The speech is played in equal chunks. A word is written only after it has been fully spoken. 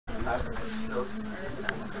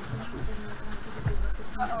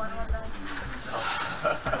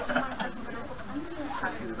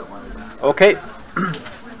Okay.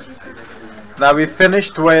 Now we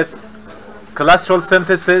finished with cholesterol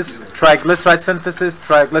synthesis, triglyceride synthesis,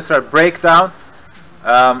 triglyceride breakdown,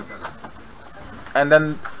 and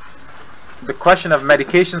then the question of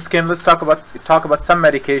medications came. Let's talk about some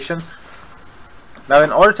medications. Now,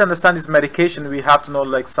 in order to understand this medication, we have to know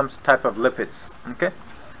like some type of lipids. Okay,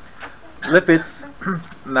 lipids.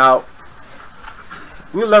 Now,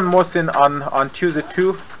 we'll learn most on Tuesday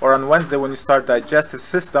too, or on Wednesday when you start digestive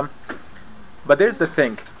system. But there's the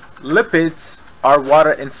thing: lipids are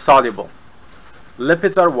water insoluble.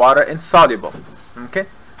 Lipids are water insoluble. Okay,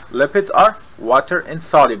 lipids are water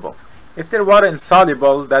insoluble. If they're water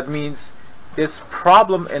insoluble, that means there's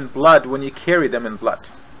problem in blood when you carry them in blood.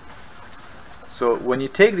 So when you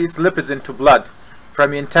take these lipids into blood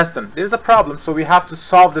from your intestine, there's a problem. So we have to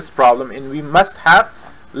solve this problem, and we must have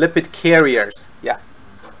lipid carriers. Yeah.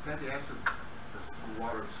 Fatty acids,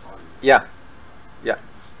 water soluble. Yeah. Yeah.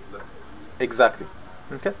 Exactly.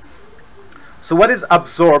 Okay. So what is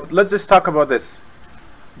absorbed? Let's just talk about this.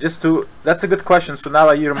 That's a good question. So now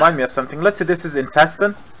you remind me of something. Let's say this is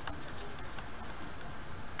intestine.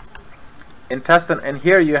 And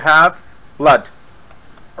here you have blood.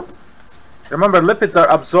 Remember, lipids are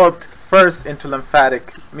absorbed first into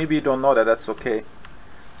lymphatic. Maybe you don't know that. That's okay.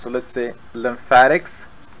 So let's say lymphatics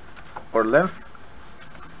or lymph,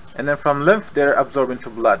 and then from lymph they're absorbed into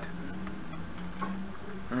blood.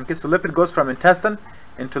 Okay, so lipid goes from intestine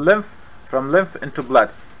into lymph, from lymph into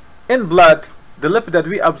blood. In blood, the lipid that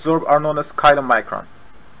we absorb are known as chylomicron.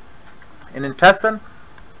 In intestine,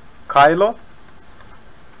 chylomicrons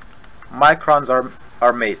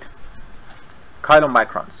are made.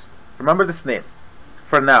 Chylomicrons. Remember this name.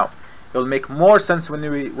 For now, it will make more sense when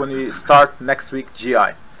we start next week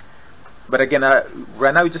GI. But again,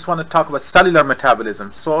 right now we just want to talk about cellular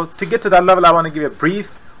metabolism. So to get to that level, I want to give you a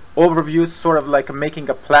brief overview, sort of like making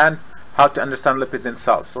a plan how to understand lipids in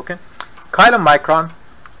cells. Okay, chylomicron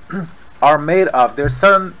are made of, they're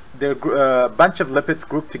a bunch of lipids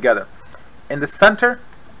grouped together. In the center,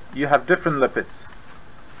 you have different lipids.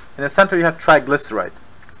 In the center, you have triglyceride.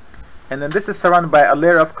 And then this is surrounded by a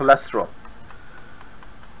layer of cholesterol.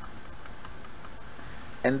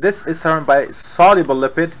 And this is surrounded by a soluble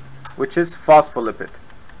lipid, which is phospholipid.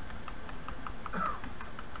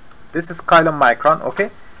 This is chylomicron,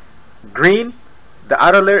 okay? Green, the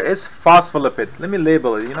outer layer is phospholipid. Let me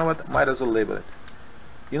label it. You know what? Might as well label it.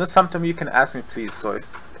 You know, sometimes you can ask me, please. So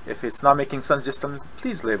if it's not making sense, just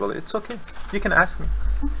please label it. It's okay. You can ask me.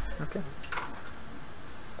 Okay.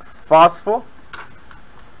 Phospholipid.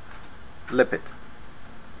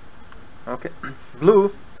 Okay.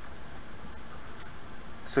 Blue.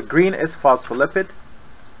 So green is phospholipid,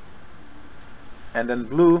 and then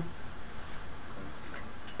blue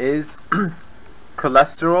is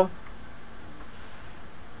cholesterol,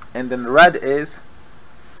 and then red is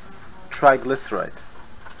triglyceride.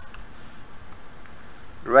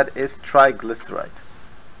 Red is triglyceride.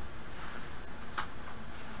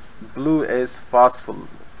 Blue is phosphol.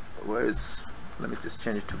 Let me just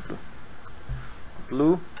change it to blue.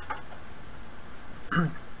 Blue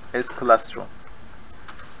is cholesterol.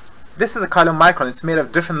 This is a chylomicron. It's made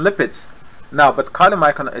of different lipids. Now, but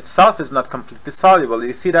chylomicron itself is not completely soluble.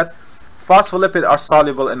 You see that phospholipids are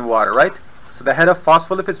soluble in water, right? So the head of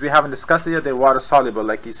phospholipids, we haven't discussed it yet, they're water soluble,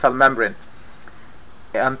 like your cell membrane.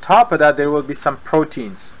 On top of that, there will be some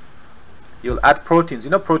proteins. You'll add proteins.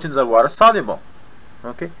 You know, proteins are water soluble.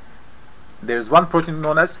 Okay? There's one protein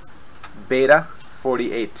known as beta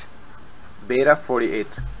 48. Beta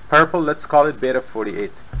 48. Purple, let's call it beta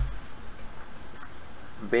 48.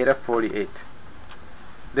 Beta 48.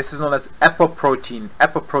 This is known as apoprotein.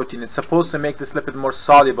 Apoprotein. It's supposed to make this lipid more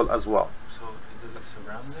soluble as well. So does it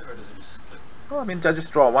surround it, or does it just split? Oh, I mean, I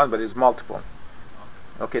just draw one, but it's multiple.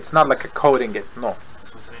 Okay, it's not like a coating it. No.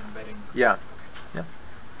 So it's an embedding. Yeah. Yeah.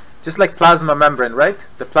 Just like plasma membrane, right?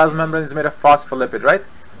 The plasma membrane is made of phospholipid, right?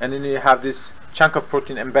 And then you have this chunk of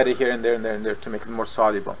protein embedded here and there and there and there to make it more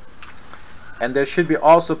soluble. And there should be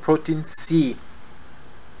also protein C.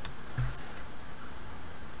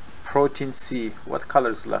 Protein C. What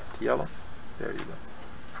color is left? Yellow. There you go.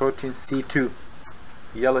 Protein C2.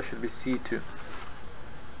 Yellow should be C2.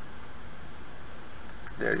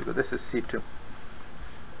 There you go. This is C2.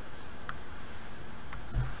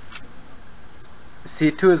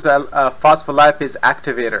 C2 is a phospholipase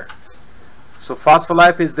activator. So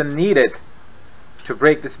phospholipase is then needed to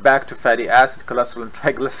break this back to fatty acid, cholesterol, and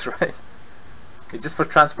triglyceride. It's just for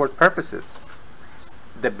transport purposes.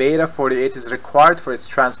 The beta 48 is required for its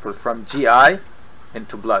transport from GI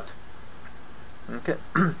into blood. Okay,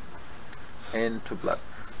 into blood.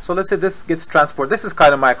 So let's say this gets transported. This is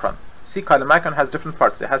chylomicron. See, chylomicron has different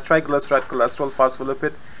parts. It has triglyceride, cholesterol,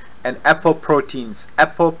 phospholipid, and apoproteins.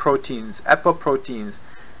 Apoproteins.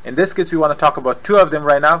 In this case, we want to talk about two of them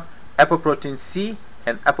right now: apoprotein C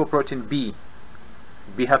and apoprotein B.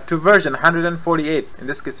 We have two versions, 148. In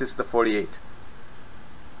this case, it's the 48.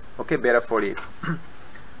 Okay, beta 48.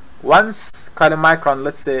 Once chylomicron,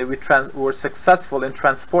 let's say we were successful in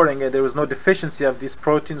transporting it, there was no deficiency of these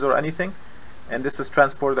proteins or anything, and this was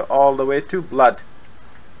transported all the way to blood.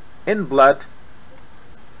 In blood,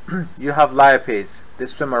 you have lipase. They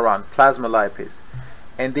swim around, plasma lipase,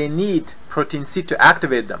 and they need protein C to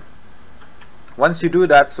activate them. Once you do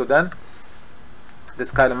that, so then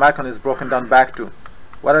this chylomicron is broken down back to,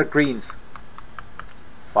 what are greens?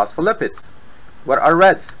 Phospholipids. What are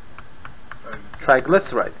reds?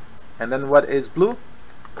 Triglyceride. And then what is blue?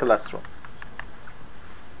 Cholesterol.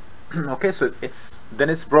 Okay, so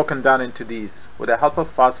it's broken down into these with the help of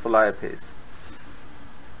phospholipase.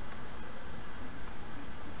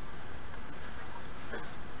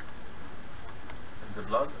 In the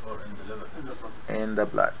blood or in the liver? In the blood. In the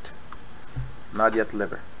blood. Not yet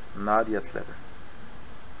liver. Not yet liver.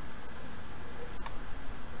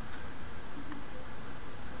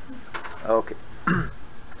 Okay.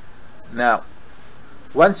 Now,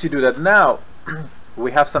 once you do that, now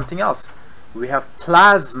we have something else. We have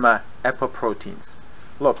plasma apoproteins.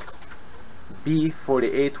 Look,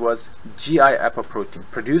 B48 was GI apoprotein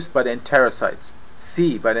produced by the enterocytes.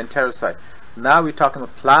 C by the enterocyte. Now we're talking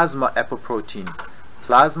about plasma apoprotein.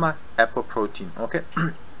 Plasma apoprotein. Okay.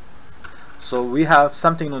 So we have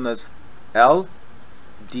something known as LDL,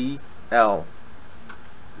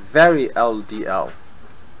 very LDL,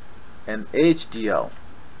 and HDL.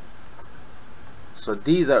 So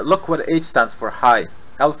these are, look what H stands for: high,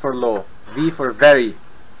 L for low, V for very,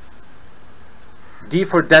 D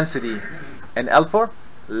for density, and L for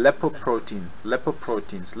lipoprotein.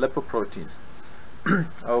 Lipoproteins.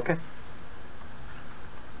 Okay.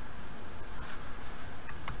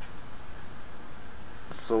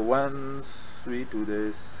 So once we do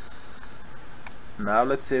this, now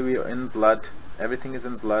let's say we are in blood, everything is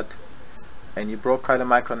in blood, and you broke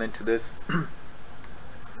chylomicron into this.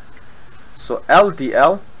 So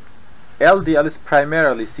LDL is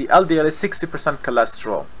primarily, see, LDL is 60%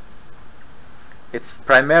 cholesterol. It's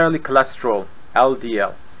primarily cholesterol,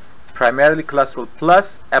 LDL, primarily cholesterol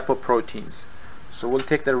plus apoproteins. So we'll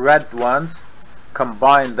take the red ones,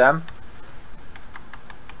 combine them.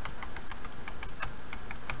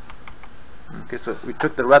 Okay, so we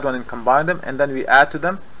took the red one and combined them, and then we add to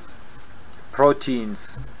them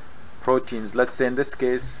proteins. Let's say in this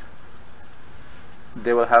case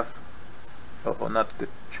they will have, oh, not good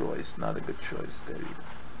choice, not a good choice. There you go.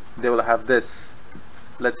 They will have this.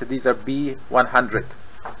 Let's say these are B100.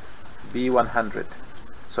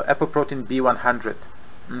 So apoprotein B100.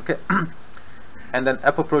 Okay. And then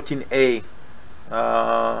apoprotein A.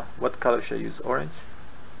 What color should I use? Orange?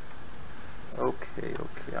 Okay,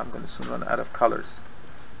 I'm going to soon run out of colors.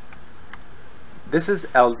 This is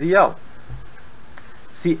LDL.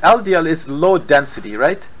 See, LDL is low density,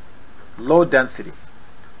 right? Low density.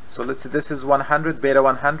 So let's say this is 100, beta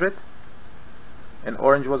 100, and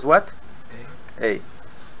orange was what? A.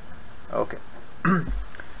 Okay.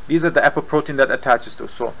 These are the apoprotein that attaches to.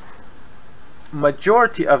 So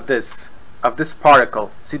majority of this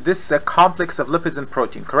particle, see, this is a complex of lipids and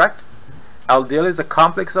protein, correct? LDL is a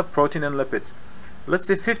complex of protein and lipids. Let's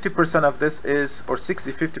say 50% of this is, or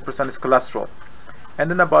 50% is cholesterol,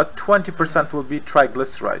 and then about 20% will be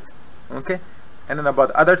triglyceride. Okay, and then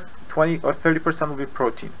about other 20 or 30% will be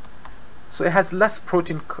protein. So it has less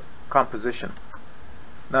protein composition.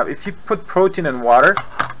 Now if you put protein in water,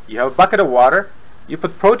 you have a bucket of water, you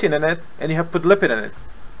put protein in it, and you have put lipid in it.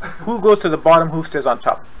 Who goes to the bottom, who stays on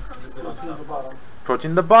top?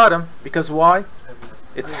 Protein in the bottom. Because why?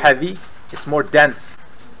 It's heavy, it's more dense.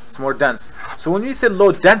 So when we say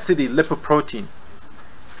low density lipoprotein,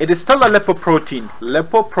 it is still a lipoprotein.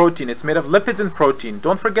 It's made of lipids and protein.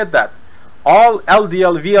 Don't forget that. All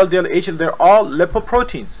LDL, VLDL, HDL, they're all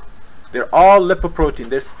lipoproteins.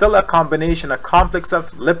 There's still a combination, a complex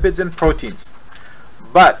of lipids and proteins.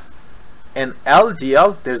 But in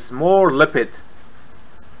LDL, there's more lipid,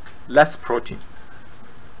 less protein.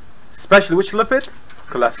 Especially which lipid?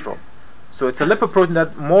 Cholesterol. So it's a lipoprotein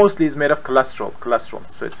that mostly is made of cholesterol.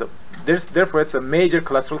 So therefore it's a major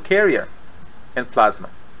cholesterol carrier in plasma.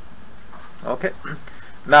 Okay.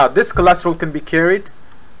 Now this cholesterol can be carried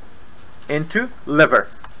into liver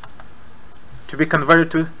to be converted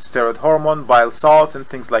to steroid hormone, bile salts, and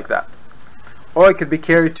things like that. Or it could be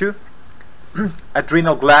carried to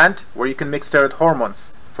adrenal gland where you can make steroid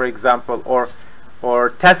hormones, for example, or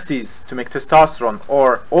testes to make testosterone,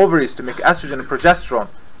 or ovaries to make estrogen and progesterone,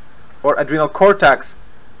 or adrenal cortex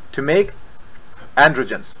to make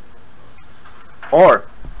androgens, or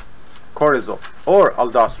cortisol, or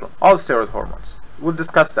aldosterone, all steroid hormones. We'll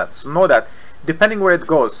discuss that. So know that depending where it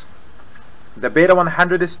goes, the beta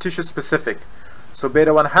 100 is tissue specific. So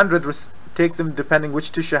beta 100 takes them depending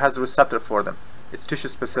which tissue has the receptor for them. It's tissue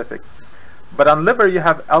specific. But on liver you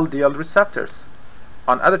have LDL receptors.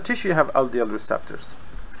 On other tissue you have LDL receptors.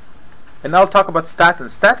 And I'll talk about statin.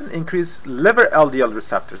 Statin increase liver LDL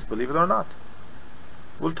receptors, believe it or not.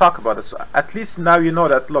 We'll talk about it. So at least now you know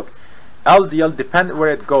that, look, LDL depend where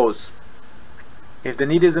it goes. If the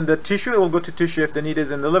need is in the tissue, it will go to tissue. If the need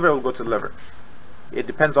is in the liver, it will go to the liver. It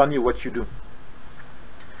depends on you what you do.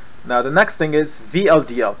 Now the next thing is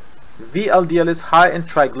VLDL. VLDL is high in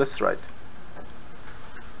triglyceride.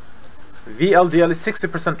 VLDL is 60%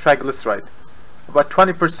 triglyceride, about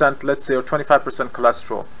 20%, let's say, or 25%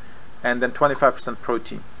 cholesterol, and then 25%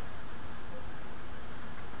 protein.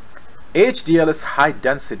 HDL is high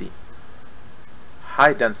density.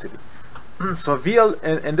 High density. So VL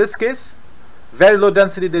in this case, very low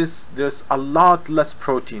density. There's a lot less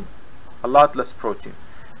protein. A lot less protein.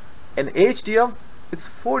 In HDL, it's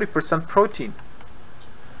 40% protein.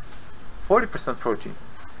 40% protein.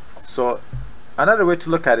 So another way to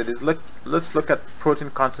look at it is, let's look at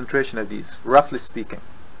protein concentration of these, roughly speaking.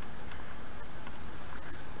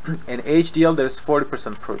 In HDL there's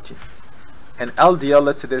 40% protein. In LDL,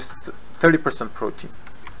 let's say there's 30% protein.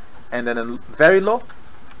 And then in very low,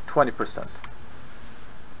 20%.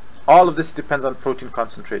 All of this depends on protein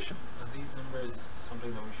concentration. Are these numbers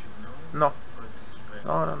something that we should know? No.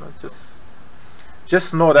 Or this is No.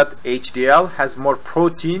 Just know that HDL has more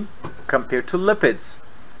protein compared to lipids.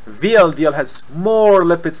 VLDL has more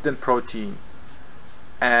lipids than protein,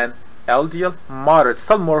 and LDL moderate,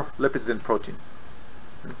 still more lipids than protein.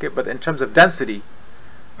 Okay, but in terms of density,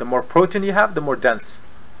 the more protein you have, the more dense.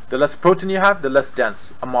 The less protein you have, the less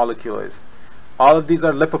dense a molecule is. All of these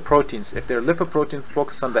are lipoproteins. If they're lipoprotein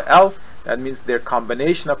focused on the L, that means they're a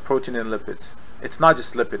combination of protein and lipids. It's not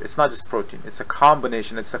just lipid, it's not just protein, it's a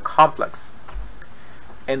combination, it's a complex.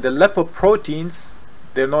 And the lipoproteins,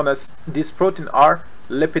 they're known as, these proteins are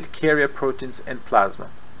lipid carrier proteins in plasma.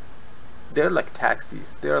 They're like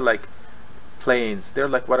taxis, they're like planes, they're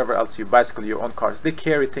like whatever else you bicycle, your own cars. They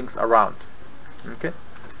carry things around. Okay?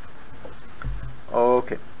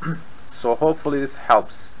 Okay. So hopefully this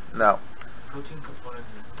helps. Now, protein component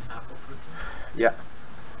is apple protein? yeah.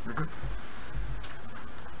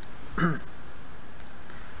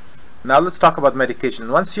 Now let's talk about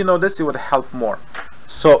medication. Once you know this, it would help more.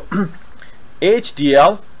 So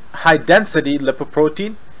HDL, high density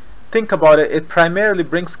lipoprotein, think about it, it primarily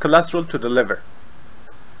brings cholesterol to the liver.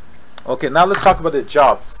 Okay, now let's talk about the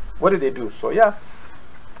jobs. What do they do? So yeah,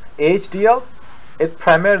 HDL, it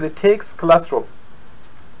primarily takes cholesterol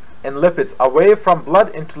and lipids away from blood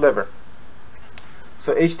into liver.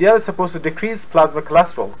 So HDL is supposed to decrease plasma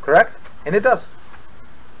cholesterol, correct? And it does.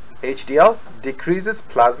 HDL decreases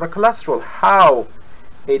plasma cholesterol. How?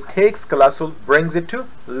 It takes cholesterol, brings it to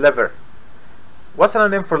liver. What's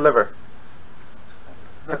another name for liver?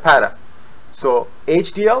 Hepata. So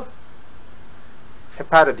HDL,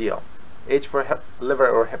 hepatodiol. H for liver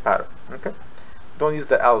or hepata. Okay? Don't use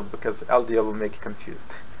the L because LDL will make you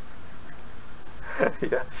confused.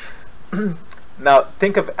 Yeah. Now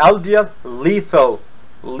think of LDL, lethal.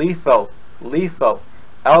 Lethal. Lethal.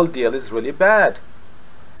 LDL is really bad.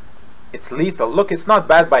 It's lethal. Look, it's not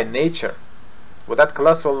bad by nature. Without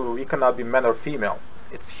cholesterol, we cannot be men or female.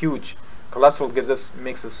 It's huge. Cholesterol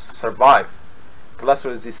makes us survive.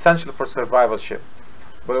 Cholesterol is essential for survivalship.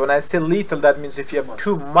 But when I say lethal, that means if you have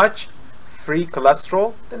too much free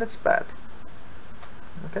cholesterol, then it's bad.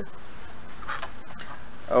 Okay.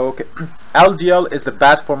 Okay. LDL is the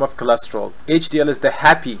bad form of cholesterol. HDL is the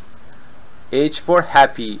happy. H for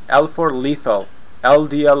happy. L for lethal.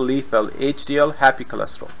 LDL lethal. HDL happy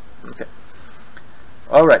cholesterol. Okay.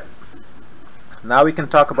 All right. Now we can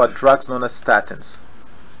talk about drugs known as statins.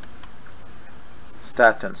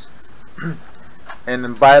 Statins.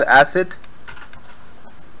 And bile acid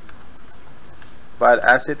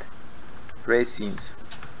racines.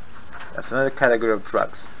 That's another category of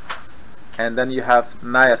drugs. And then you have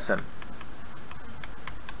niacin.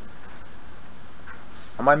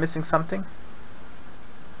 Am I missing something?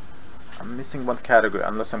 I'm missing one category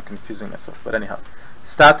unless I'm confusing myself. But anyhow,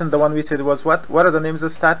 statin, the one we said was what? What are the names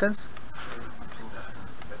of statins?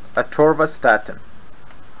 Atorvastatin,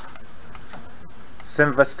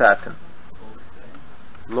 simvastatin,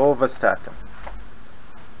 lovastatin.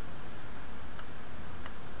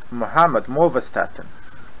 Muhammad, movastatin.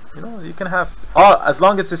 You know, you can have all as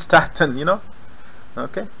long as it's statin, you know.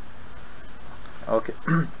 Okay. Okay.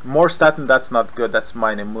 More statin, that's not good. That's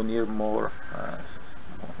mine. Munir more.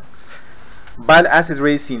 Bile acid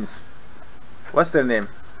racines. What's their name?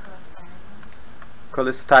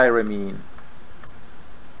 Cholestyramine.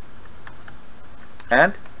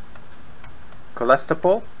 And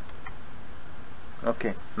cholesterol.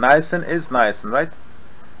 Okay. Niacin is niacin, right?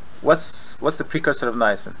 What's the precursor of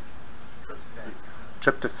niacin?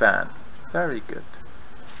 Tryptophan. Very good.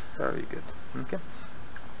 Very good. Okay.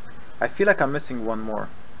 I feel like I'm missing one more.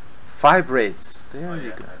 Fibrates. There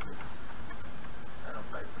you go.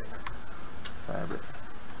 Fibrate.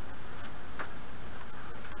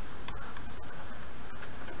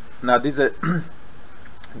 Now these are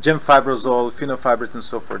gymfibrozole, fenofibrate, and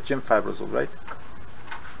so forth. Gymfibrozole, right?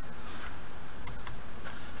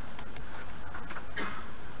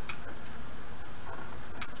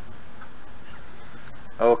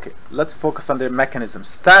 Okay, let's focus on their mechanism.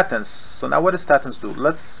 Statins. So now what do statins do?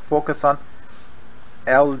 Let's focus on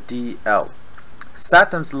LDL.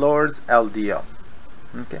 Statins lowers LDL.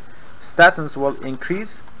 Okay. Statins will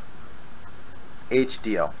increase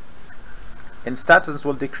HDL. And statins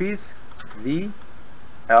will decrease VLDL.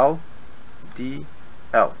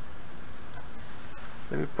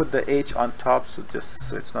 Let me put the H on top so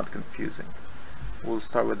it's not confusing. We'll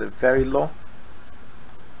start with a very low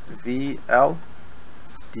VLDL.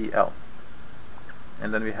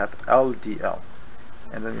 And then we have LDL.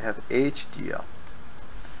 And then we have HDL.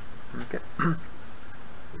 Okay.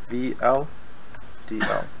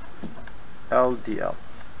 VLDL. LDL.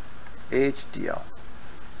 HDL.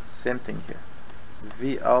 Same thing here.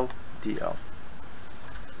 VLDL.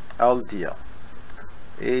 LDL.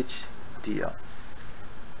 HDL.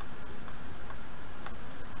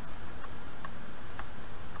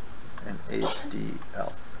 And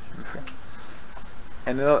HDL. Okay.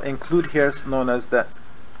 And it'll include here known as the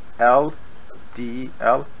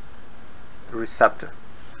LDL receptor.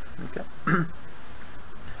 Okay.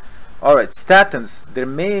 Alright, statins, their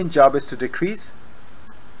main job is to decrease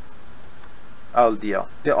LDL.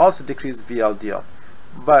 They also decrease VLDL,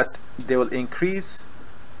 but they will increase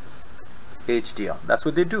HDL. That's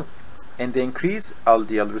what they do. And they increase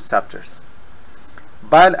LDL receptors.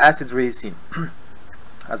 Bile acid racine.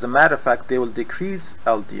 As a matter of fact, they will decrease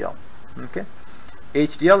LDL. Okay.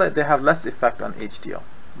 HDL, they have less effect on HDL,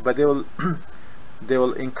 but they will they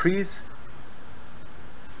will increase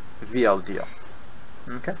VLDL.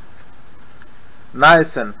 Okay.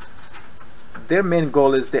 Niacin, their main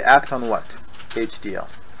goal is they act on what? HDL.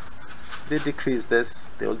 They decrease this,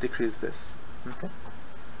 they will decrease this. Okay.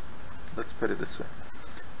 Let's put it this way.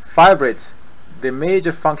 Fibrates, their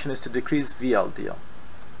major function is to decrease VLDL.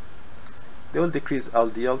 They will decrease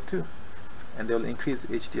LDL too, and they will increase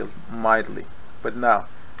HDL mildly. But now,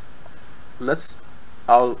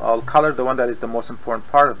 I'll color the one that is the most important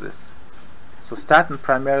part of this. So statin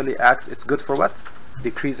primarily acts, it's good for what?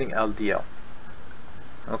 Decreasing LDL.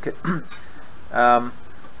 Okay.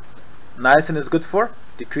 Niacin is good for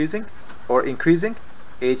decreasing or increasing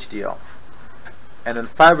HDL. And then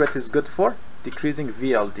fibrate is good for decreasing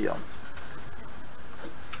VLDL.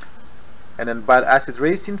 And then bile acid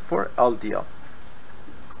racine for LDL.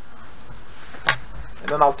 And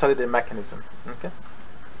then I'll tell you the mechanism. Okay.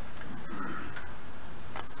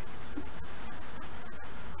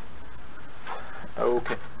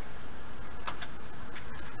 Okay.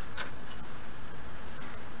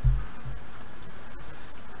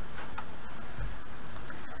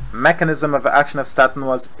 Mechanism of action of statin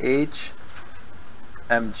was HMG.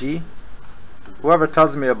 Whoever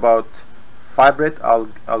tells me about fibrate,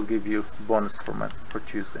 I'll give you bonus for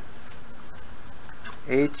Tuesday.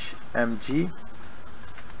 HMG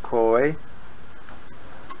CoA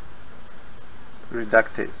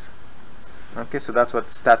reductase. Okay, so that's what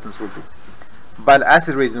statins will do. Bile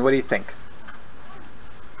acid racine, what do you think?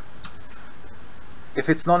 If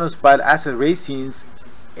it's known as bile acid racines,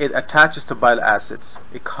 it attaches to bile acids.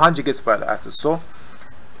 It conjugates bile acids. So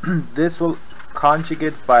this will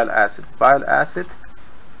conjugate bile acid. Bile acid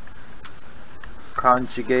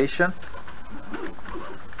conjugation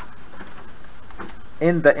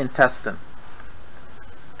in the intestine.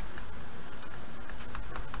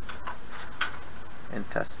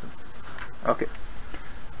 Okay.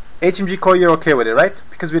 HMG CoA, you're okay with it, right?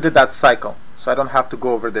 Because we did that cycle, so I don't have to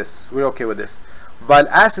go over this. We're okay with this. Bile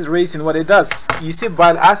acid racine, what it does, you see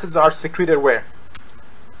bile acids are secreted where?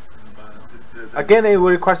 Again, it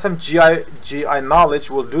will require some GI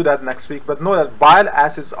knowledge. We'll do that next week. But know that bile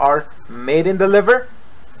acids are made in the liver,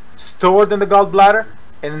 stored in the gallbladder,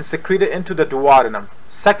 and then secreted into the duodenum.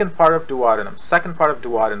 Second part of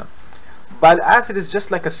duodenum. Bile acid is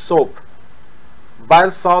just like a soap.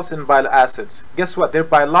 Bile salts and bile acids. Guess what? They're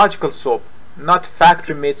biological soap, not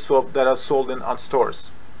factory-made soap that are sold on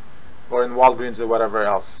stores or in Walgreens or whatever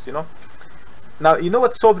else, you know. Now, you know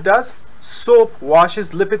what soap does? Soap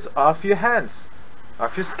washes lipids off your hands,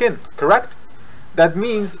 off your skin, correct? That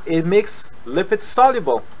means it makes lipids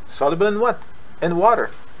soluble. Soluble in what? In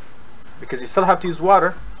water. Because you still have to use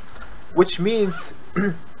water, which means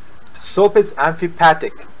soap is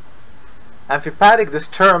amphipathic. Amphipathic, this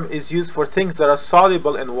term is used for things that are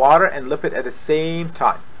soluble in water and lipid at the same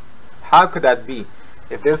time. How could that be?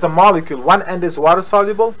 If there's a molecule, one end is water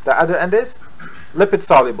soluble, the other end is lipid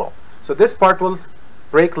soluble. So this part will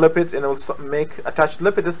break lipids and it will make attached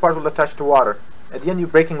lipid, this part will attach to water. At the end you're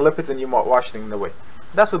breaking lipids and you're washing them away.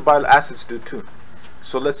 That's what bile acids do too.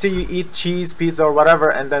 So let's say you eat cheese, pizza or whatever,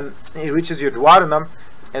 and then it reaches your duodenum,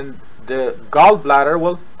 and the gallbladder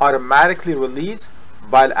will automatically release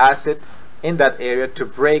bile acid in that area to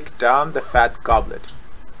break down the fat goblet.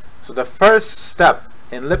 So the first step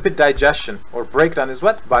in lipid digestion or breakdown is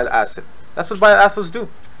what? Bile acid. That's what bile acids do.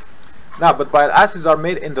 Now, but bile acids are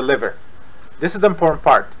made in the liver. This is the important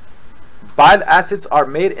part. Bile acids are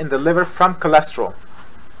made in the liver from cholesterol.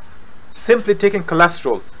 Simply taking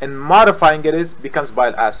cholesterol and modifying it becomes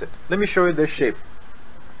bile acid. Let me show you the shape.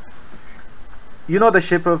 You know the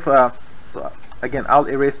shape of, so again, I'll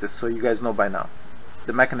erase this so you guys know by now.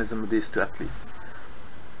 The mechanism of these two at least.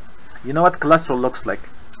 You know what cholesterol looks like,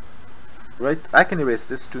 right? I can erase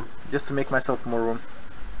this too, just to make myself more room.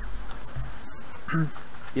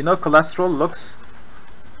 You know cholesterol looks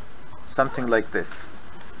something like this.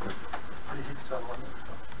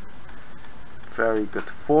 Very good.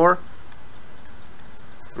 4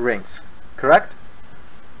 rings, correct?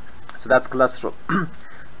 So that's cholesterol.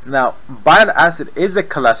 Now, bile acid is a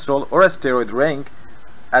cholesterol or a steroid ring.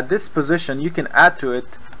 At this position, you can add to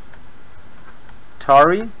it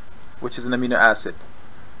taurine, which is an amino acid,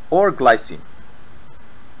 or glycine.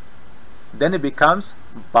 Then it becomes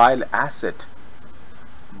bile acid.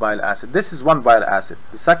 Bile acid. This is one bile acid.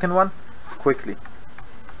 The second one, quickly.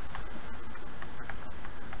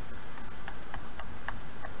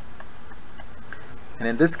 And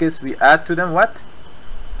in this case, we add to them what?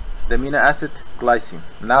 The amino acid glycine.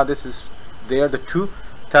 Now they are the two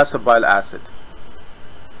types of bile acid.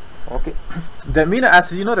 Okay, the amino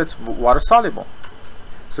acid, you know that's water soluble.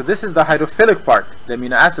 So this is the hydrophilic part, the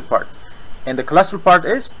amino acid part, and the cholesterol part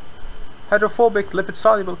is hydrophobic, lipid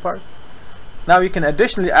soluble part. Now you can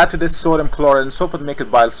additionally add to this sodium chloride, and soap would make it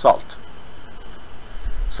bile salt.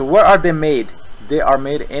 So where are they made? They are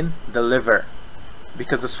made in the liver,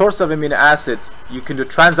 because the source of amino acids, you can do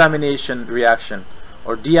transamination reaction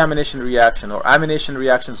or deamination reaction or amination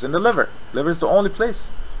reactions in the liver. Liver is the only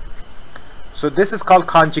place. So this is called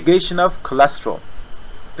conjugation of cholesterol,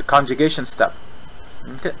 the conjugation step.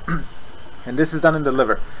 Okay, and this is done in the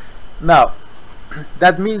liver. Now,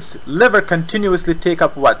 that means liver continuously take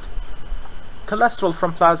up what? Cholesterol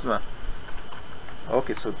from plasma.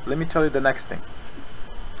 Okay, so let me tell you the next thing.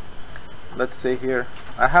 Let's say here,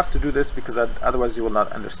 I have to do this because otherwise you will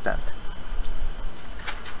not understand.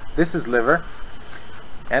 This is liver,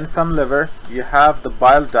 and from liver you have the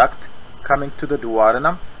bile duct coming to the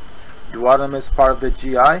duodenum. Duodenum is part of the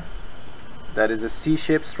GI. That is a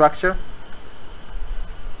C-shaped structure.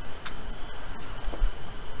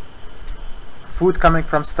 Food coming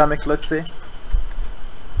from stomach, let's say.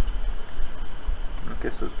 Okay,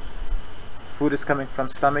 so food is coming from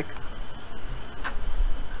stomach.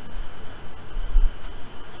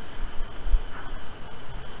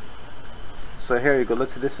 So here you go.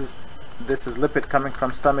 Let's say this is lipid coming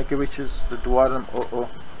from stomach. It reaches the duodenum. Oh.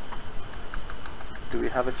 Do we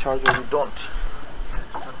have a charger? We don't.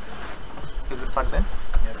 Is it plugged in?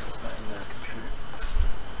 Yes, it's not in the computer.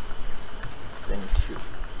 Thank you.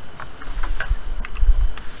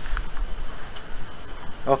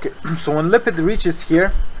 Okay, so when lipid reaches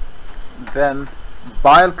here, then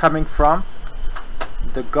bile coming from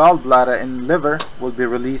the gallbladder and liver will be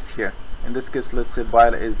released here. In this case, let's say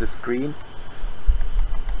bile is this green.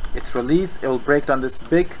 It's released. It will break down this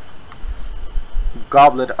big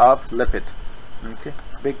goblet of lipid. Okay,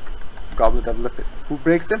 big goblet of lipid. Who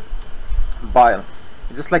breaks them? Bile.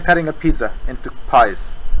 It's just like cutting a pizza into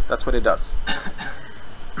pies. That's what it does.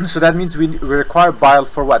 So that means we require bile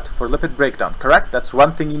for what? For lipid breakdown, correct? That's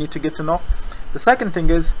one thing you need to get to know. The second thing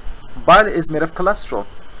is bile is made of cholesterol.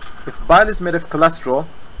 If bile is made of cholesterol,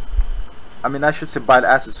 I should say bile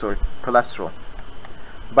acid, sorry, cholesterol.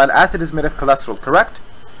 Bile acid is made of cholesterol, correct?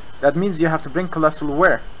 That means you have to bring cholesterol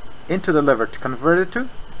where? Into the liver to convert it to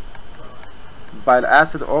bile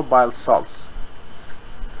acid or bile salts.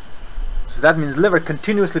 So that means liver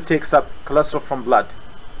continuously takes up cholesterol from blood.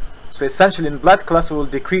 So essentially in blood cholesterol will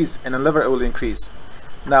decrease and in liver it will increase.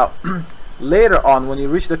 Now later on when you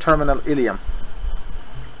reach the terminal ileum,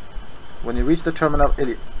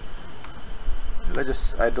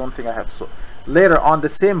 I don't think I have, so later on the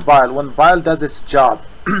same bile, when bile does its job,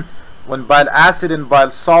 when bile acid and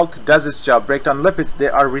bile salt does its job, break down lipids, they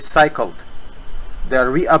are recycled, they are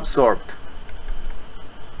reabsorbed.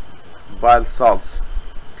 Bile salts,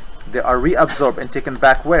 they are reabsorbed and taken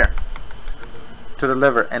back where? To the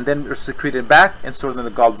liver, and then are secreted back and stored in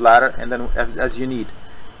the gallbladder, and then as you need,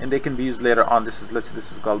 and they can be used later on. This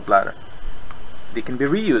is gallbladder. They can be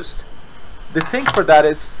reused. The thing for that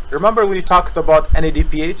is, remember when we talked about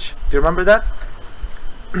NADPH? Do you remember that?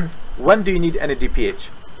 When do you need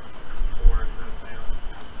NADPH?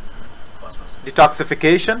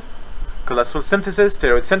 Detoxification, cholesterol synthesis,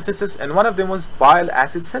 steroid synthesis, and one of them was bile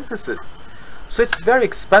acid synthesis. So it's very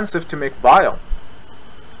expensive to make bile,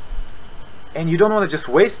 and you don't want to just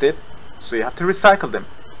waste it, so you have to recycle them.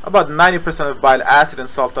 About 90% of bile acid and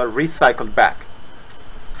salt are recycled back.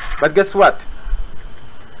 But guess what?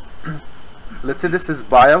 Let's say this is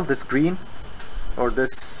bile, this green or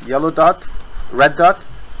this yellow dot, red dot.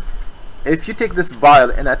 If you take this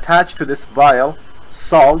bile and attach to this bile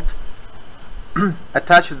salt,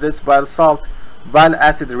 attach to this bile salt bile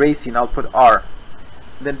acid racine, I'll put R,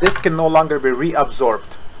 then this can no longer be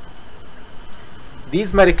reabsorbed.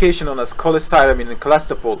 These medications known as cholestyramine and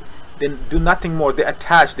cholestyramine, they do nothing more, they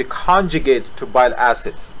attach, they conjugate to bile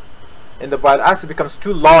acids, and the bile acid becomes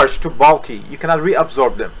too large, too bulky, you cannot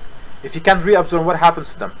reabsorb them. If you can't reabsorb, what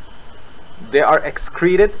happens to them? They are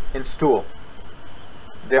excreted in stool.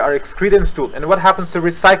 And what happens to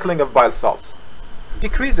recycling of bile salts?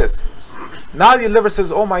 Decreases. Now your liver says,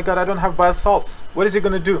 oh my god, I don't have bile salts. What is it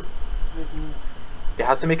going to do? It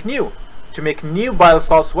has to make new. To make new bile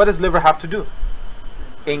salts, what does liver have to do?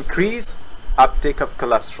 Increase uptake of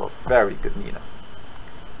cholesterol. Very good, Nina.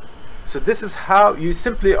 So this is how you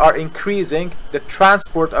simply are increasing the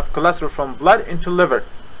transport of cholesterol from blood into liver.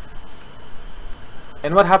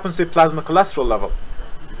 And what happens to plasma cholesterol level?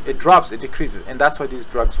 It drops, it decreases, and that's why these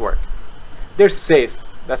drugs work. They're safe.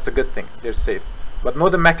 That's the good thing. They're safe. But know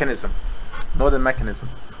the mechanism. Know the mechanism.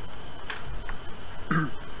 What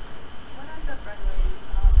ends up regulating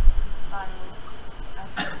bile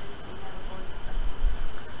acids when you have a full system?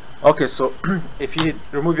 Okay, so if you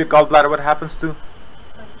remove your gallbladder, what happens to? The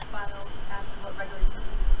bile acid, what regulates it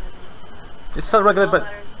is It's not regulated, but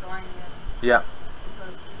gallbladder is storing it yeah. until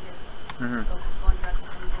it's needed. So it's going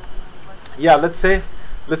directly from the liver. Yeah, let's say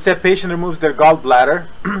a patient removes their gallbladder.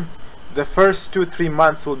 The first 2-3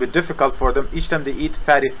 months will be difficult for them. Each time they eat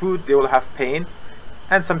fatty food, they will have pain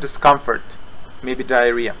and some discomfort, maybe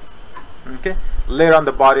diarrhea. Okay, later on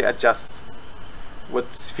the body adjusts.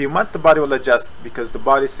 With a few months the body will adjust, because the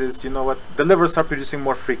body says, you know what, the liver start producing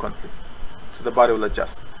more frequently, so the body will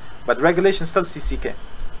adjust. But regulation still CCK.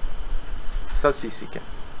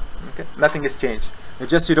 Okay, nothing has changed.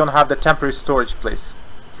 It's just you don't have the temporary storage place.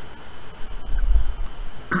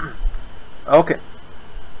 Okay.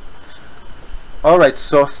 Alright,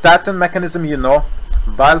 so statin mechanism you know,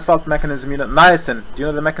 bile salt mechanism you know. Niacin, do you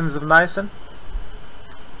know the mechanism of niacin?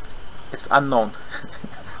 It's unknown.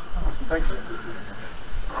 Thank you.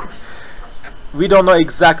 We don't know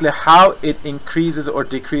exactly how it increases or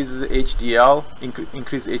decreases HDL,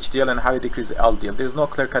 increases HDL, and how it decreases LDL. There's no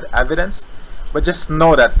clear-cut evidence, but just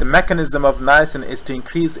know that the mechanism of niacin is to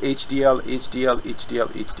increase HDL.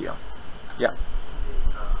 Yeah.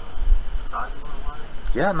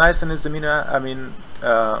 Yeah, niacin is a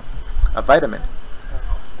vitamin.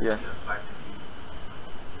 Yeah.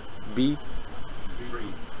 B.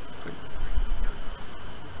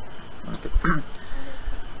 Okay.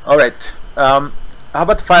 All right. How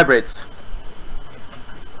about fibrates?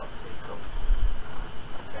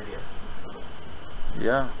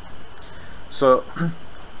 Yeah. So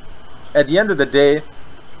at the end of the day,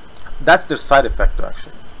 that's their side effect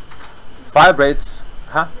actually. Fibrates,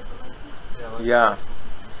 huh? Yeah.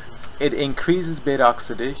 It increases beta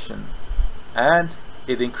oxidation and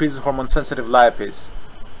it increases hormone sensitive lipase.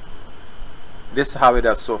 This is how it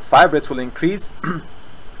does. So fibrates will increase.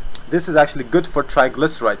 This is actually good for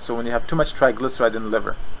triglycerides. So when you have too much triglyceride in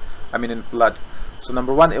liver, in blood. So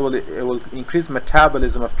number one, it will increase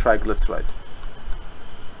metabolism of triglyceride,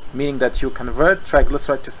 meaning that you convert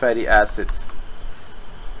triglyceride to fatty acids.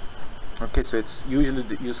 Okay, so it's usually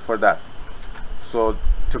used for that. So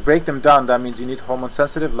to break them down, that means you need hormone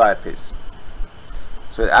sensitive lipase.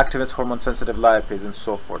 So it activates hormone sensitive lipase and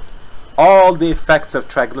so forth. All the effects of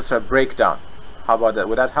triglyceride breakdown. How about that?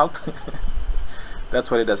 Would that help? That's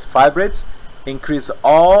what it does. Fibrates increase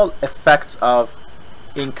all effects of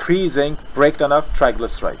increasing breakdown of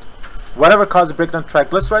triglyceride. Whatever causes breakdown of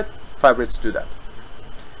triglyceride, fibrates do that.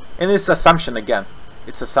 And it's assumption again.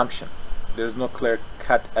 It's assumption. There's no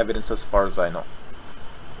clear-cut evidence as far as I know.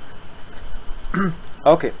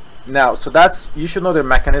 Okay, now, so that's, you should know their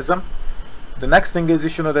mechanism. The next thing is you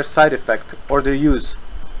should know their side effect or their use.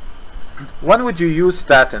 When would you use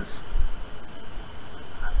statins?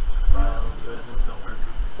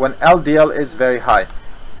 When LDL is very high.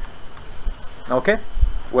 Okay?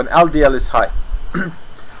 When LDL is high.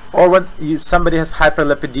 Or when somebody has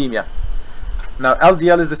hyperlipidemia. Now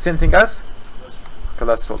LDL is the same thing as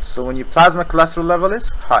cholesterol. So when your plasma cholesterol level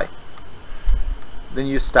is high, then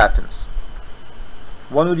use statins.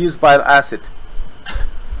 One would use bile acid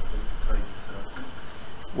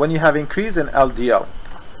when you have increase in LDL,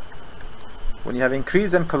 when you have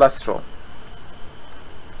increase in cholesterol.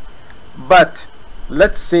 But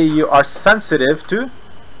let's say you are sensitive to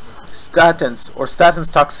statins or statins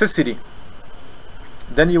toxicity,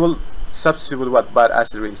 then you will substitute with what? Bile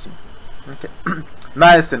acid racing. Okay.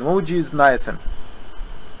 Niacin. What would you use niacin?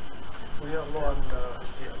 We have low on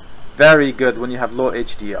HDL. Very good, when you have low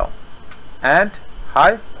HDL and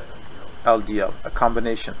high LDL, a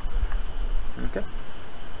combination. Okay.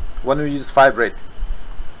 When we use fibrate,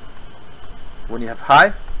 when you have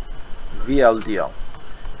high VLDL.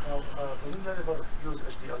 Now, doesn't the liver use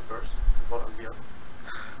HDL first before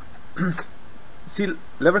LDL? See,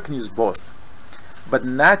 liver can use both, but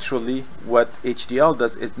naturally what HDL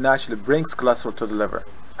does, it naturally brings cholesterol to the liver.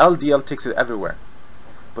 LDL takes it everywhere,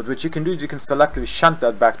 but what you can do is you can selectively shunt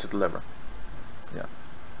that back to the liver. Yeah.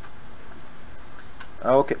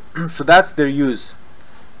 Okay, so that's their use.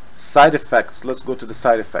 Side effects, let's go to the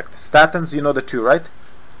side effect. Statins, you know the two, right?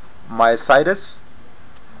 Myositis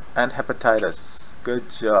and hepatitis. Good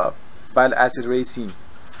job. Bile acid racing.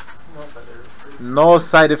 No side effects. No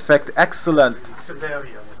side effect. Excellent. It's a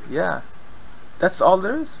diarrhea. Maybe. Yeah. That's all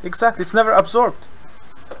there is. Exactly. It's never absorbed.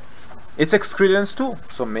 It's excreted in stool.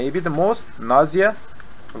 So maybe the most nausea,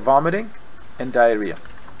 vomiting, and diarrhea.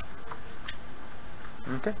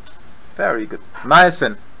 Okay. Very good.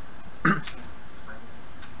 Niacin. No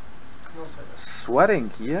side effects.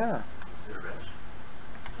 Sweating. Yeah.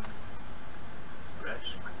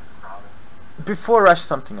 Before rash,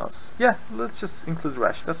 something else. Yeah, let's just include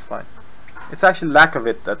rash. That's fine. It's actually lack of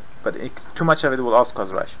it, but too much of it will also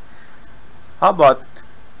cause rash. How about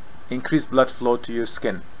increased blood flow to your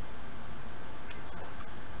skin?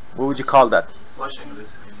 What would you call that? Flushing the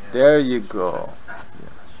skin. Yeah. There you go.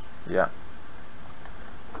 Yeah.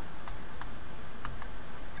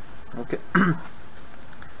 Okay.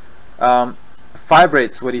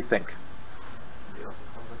 Fibrates. What do you think?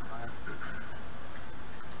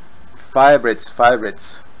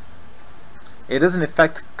 Fibrates. It doesn't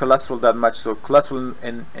affect cholesterol that much, so cholesterol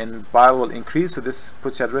in bile will increase, so this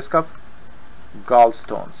puts you at risk of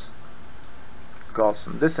gallstones.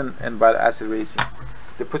 This and bile acid racing,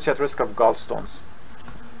 they put you at risk of gallstones.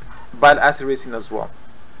 Bile acid racing as well.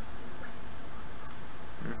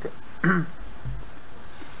 Okay.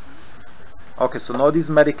 Okay, so know these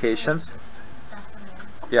medications.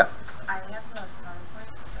 Yeah.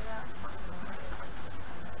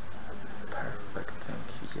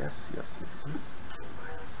 Yes.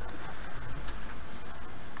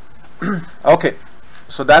 Okay,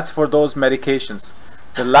 so that's for those medications.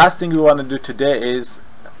 The last thing we want to do today is,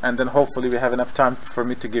 and then hopefully we have enough time for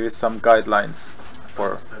me to give you some guidelines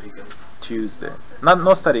for Tuesday.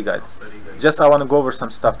 No study guide. Just I want to go over some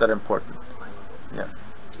stuff that are important. Yeah.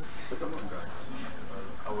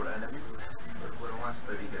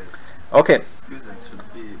 Okay.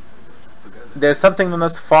 There's something known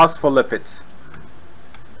as phospholipids.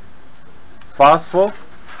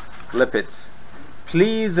 Phospholipids.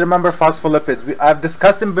 Please remember phospholipids. I've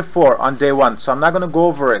discussed them before on day 1, so I'm not going to go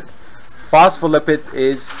over it. Phospholipid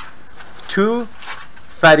is 2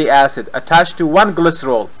 fatty acid attached to 1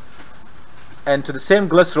 glycerol, and to the same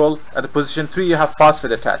glycerol at the position 3 you have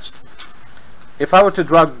phosphate attached. If I were to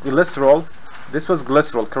draw glycerol, this was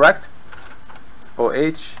glycerol, correct?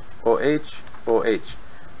 OH, OH, OH.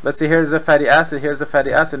 Let's see, here's a fatty acid, here's a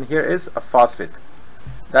fatty acid, and here is a phosphate.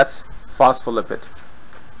 That's phospholipid.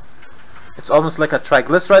 It's almost like a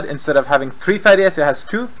triglyceride. Instead of having 3 fatty acids, it has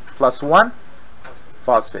 2 plus 1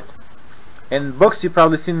 phosphate. In books you've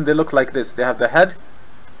probably seen they look like this. They have the head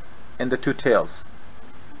and the 2 tails.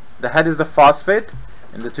 The head is the phosphate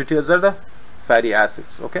and the 2 tails are the fatty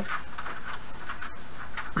acids. Okay.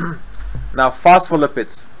 Now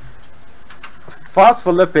phospholipids.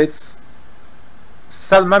 Phospholipids,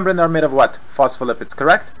 cell membrane are made of what? Phospholipids,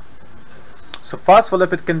 correct? So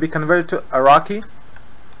phospholipid can be converted to Iraqi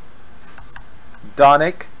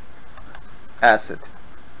arachidonic acid.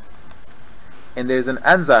 And there's an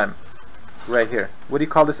enzyme right here. What do you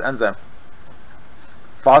call this enzyme?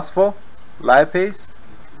 Phospholipase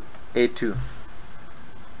A2.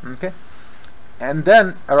 Okay, and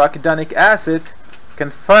then arachidonic acid can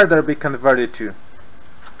further be converted to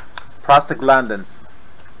prostaglandins.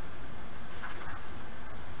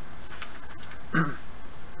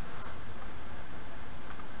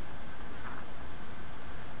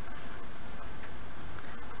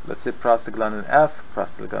 Let's say prostaglandin F,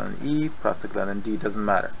 prostaglandin E, prostaglandin D, doesn't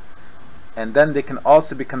matter. And then they can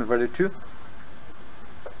also be converted to,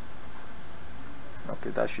 okay,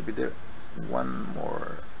 that should be there. One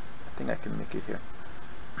more, I think I can make it here.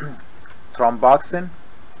 Thromboxane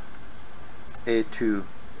A2,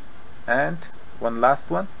 and one last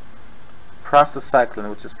one, prostacyclin,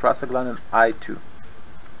 which is prostaglandin I2.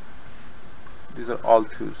 These are all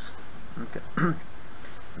 2s. Okay.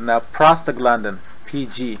 Now prostaglandin,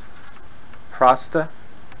 PG,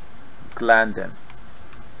 prostaglandin.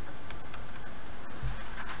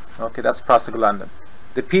 Okay, that's prostaglandin.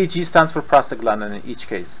 The PG stands for prostaglandin in each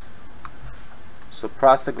case. So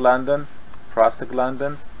prostaglandin,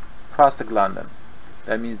 prostaglandin, prostaglandin.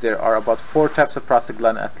 That means there are about 4 types of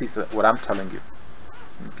prostaglandin, at least what I'm telling you.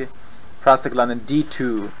 Okay, prostaglandin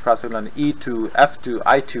D2, prostaglandin E2, F2,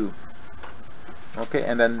 I2. Okay,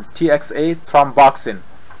 and then TXA, thromboxane.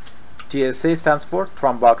 TSA stands for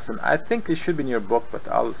thromboxane. I think it should be in your book, but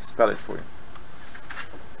I'll spell it for you.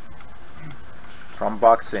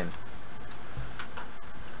 Thromboxane.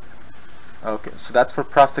 Okay, so that's for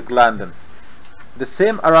prostaglandin. The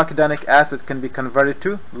same arachidonic acid can be converted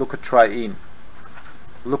to leukotriene.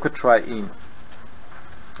 Leukotriene.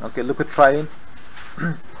 Okay, leukotriene.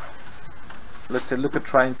 Let's say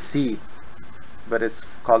leukotriene C, but it's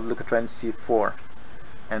called leukotriene C4.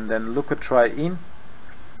 And then leukotriene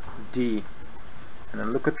D. And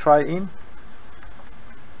then leukotriene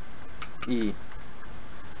E.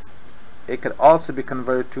 It could also be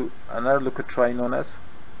converted to another leukotriene known as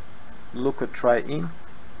leukotriene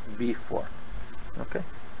B4. Okay.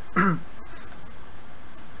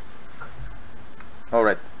 All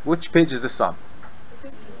right, which page is this on?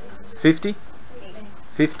 50?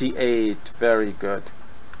 58. Very good.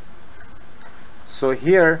 So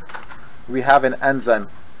here we have an enzyme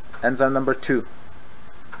number 2,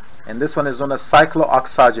 and this one is known as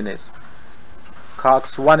cyclooxygenase,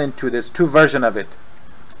 COX1 and 2. There's 2 versions of it,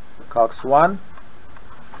 COX1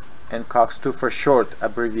 and COX2 for short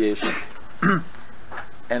abbreviation.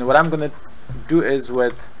 And what I'm going to do is,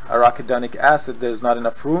 with arachidonic acid, there's not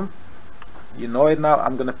enough room, you know it now,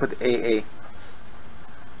 I'm going to put AA.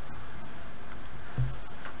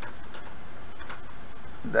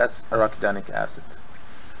 That's arachidonic acid.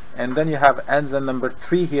 And then you have enzyme number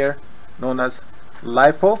 3 here, known as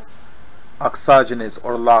lipooxygenase,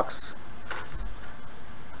 or LOX.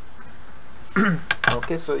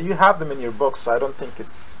 Okay, so you have them in your book, so I don't think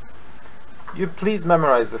it's... You please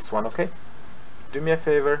memorize this one, okay? Do me a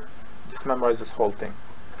favor, just memorize this whole thing.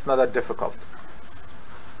 It's not that difficult.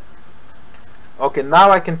 Okay,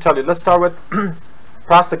 now I can tell you. Let's start with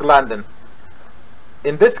prostaglandin.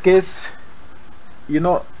 In this case, you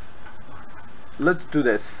know, let's do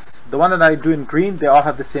this. The one that I do in green, they all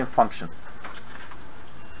have the same function.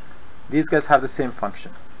 These guys have the same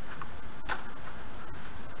function.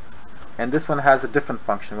 And this one has a different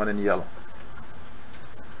function, one in yellow.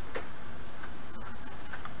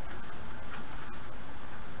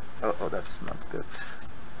 Oh, that's not good.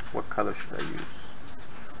 What color should I use?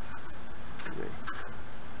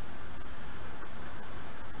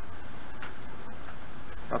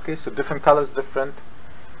 Okay, so different colors, different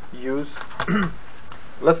use.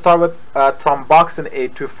 Let's start with thromboxane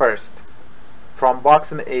A2 first.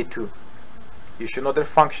 Thromboxane A2. You should know their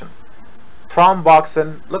function.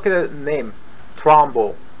 Thromboxane, look at the name,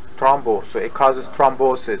 thrombo, so it causes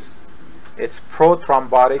thrombosis. It's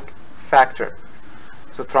prothrombotic factor.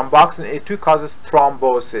 So thromboxane A2 causes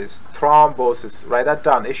thrombosis. Write that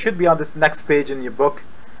down. It should be on this next page in your book.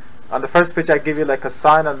 On the first page I give you like a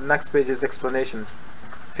sign, on the next page is explanation.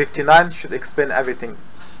 59 should explain everything.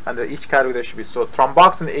 Under each category there should be. So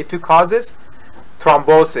thromboxane A2 causes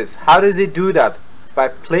thrombosis. How does it do that? By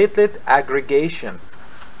platelet aggregation.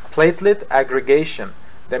 Platelet aggregation.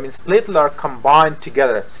 That means platelets are combined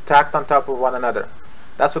together, stacked on top of one another.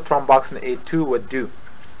 That's what thromboxane A2 would do.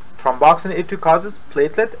 Thromboxane A2 causes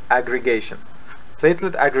platelet aggregation.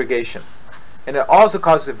 Platelet aggregation. And it also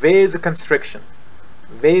causes vasoconstriction.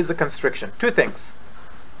 Vasoconstriction. 2 things.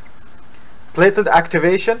 Platelet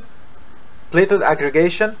activation, platelet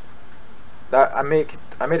aggregation. That I made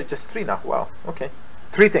it just 3 now. Wow. Okay.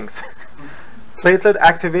 3 things. Platelet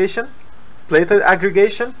activation, platelet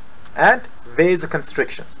aggregation and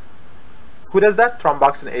vasoconstriction. Who does that?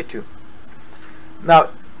 Thromboxane A2. Now,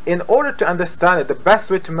 in order to understand it, the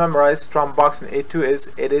best way to memorize thromboxane A2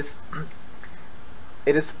 is it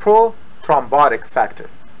is pro-thrombotic factor.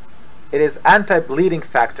 It is anti-bleeding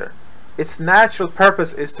factor. Its natural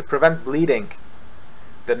purpose is to prevent bleeding.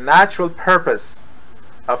 The natural purpose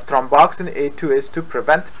of thromboxane A2 is to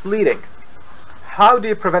prevent bleeding. How do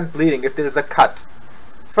you prevent bleeding if there is a cut?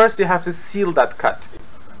 First, you have to seal that cut.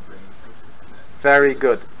 Very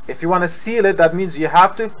good. If you want to seal it, that means you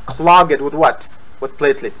have to clog it with what? With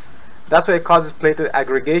platelets. That's why it causes platelet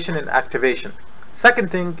aggregation and activation.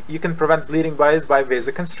 Second thing you can prevent bleeding by is by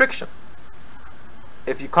vasoconstriction.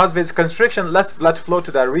 If you cause vasoconstriction, less blood flow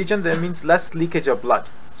to that region, that means less leakage of blood.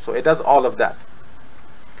 So it does all of that.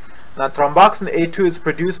 Now, thromboxane A2 is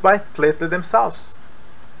produced by platelets themselves.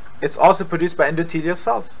 It's also produced by endothelial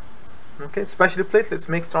cells. Okay, especially platelets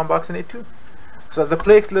makes thromboxane A2. So as the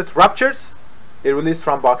platelet ruptures, it releases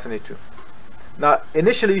thromboxane A2. Now,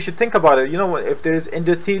 initially, you should think about it. You know, if there is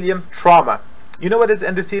endothelium trauma, you know what is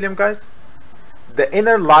endothelium, guys? The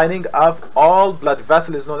inner lining of all blood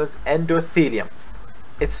vessel is known as endothelium.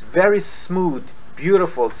 It's very smooth,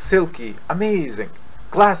 beautiful, silky, amazing,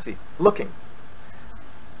 glassy looking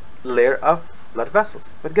layer of blood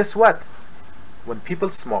vessels. But guess what? When people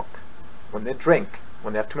smoke, when they drink,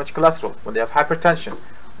 when they have too much cholesterol, when they have hypertension,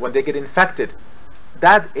 when they get infected,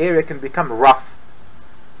 that area can become rough.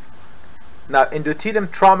 Now,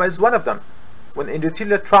 endothelium trauma is one of them. When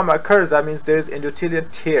endothelial trauma occurs, that means there is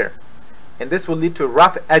endothelial tear, and this will lead to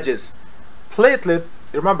rough edges. Platelet,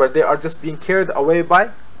 remember, they are just being carried away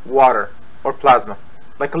by water or plasma,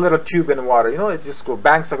 like a little tube in water. You know, it just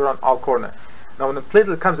bangs around all corner. Now, when the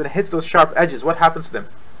platelet comes and hits those sharp edges, what happens to them?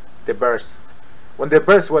 They burst. When they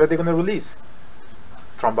burst, what are they going to release?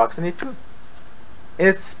 Thromboxane A2.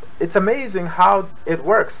 It's amazing how it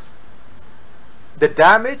works. The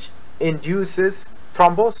damage induces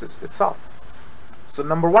thrombosis itself. So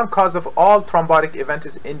number one cause of all thrombotic event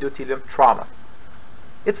is endothelium trauma.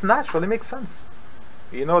 It's natural, it makes sense.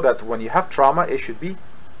 You know that when you have trauma, it should be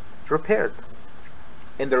repaired.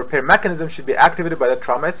 And the repair mechanism should be activated by the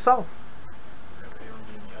trauma itself.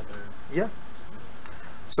 Yeah.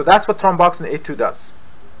 So that's what thromboxane A2 does.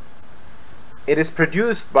 It is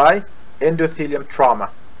produced by endothelium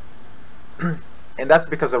trauma. And that's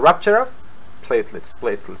because of rupture of platelets.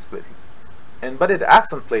 But it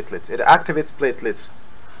acts on platelets. It activates platelets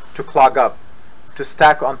to clog up, to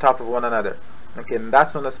stack on top of one another. Okay, and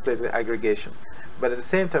that's known as platelet aggregation. But at the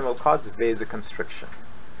same time, it will cause vasoconstriction.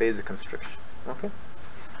 Okay.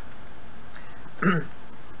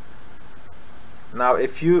 Now,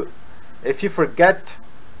 if you forget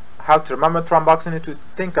how to remember thromboxane A2,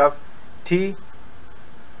 think of T.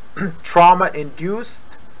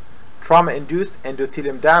 Trauma-induced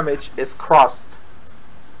endothelium damage is crossed.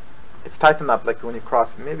 It's tightened up like when you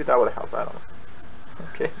cross it. Maybe that would help. I don't know.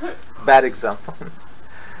 Okay, bad example.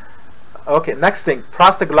 Okay, next thing,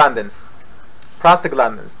 prostaglandins.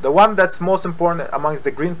 The one that's most important amongst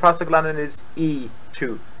the green prostaglandin is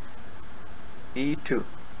E2. E2.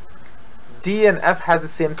 D and F has the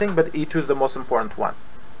same thing, but E2 is the most important one.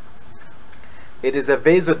 It is a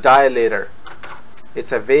vasodilator.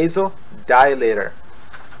 It's a vasodilator.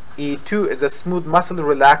 E2 is a smooth muscle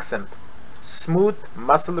relaxant. Smooth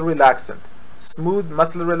muscle relaxant.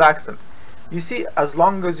 You see, as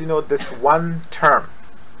long as you know this one term,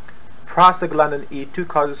 prostaglandin E2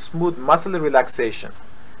 causes smooth muscle relaxation.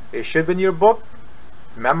 It should be in your book.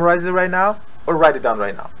 Memorize it right now or write it down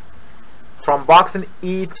right now. Prostaglandin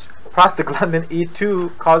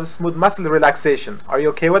E2 causes smooth muscle relaxation. Are you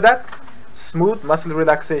okay with that? Smooth muscle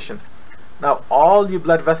relaxation. Now, all your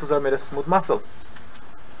blood vessels are made of smooth muscle.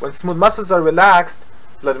 When smooth muscles are relaxed,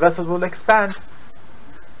 blood vessels will expand.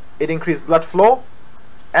 It increases blood flow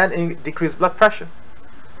and decrease blood pressure.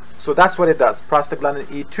 So that's what it does. Prostaglandin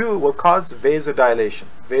E2 will cause vasodilation.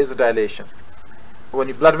 When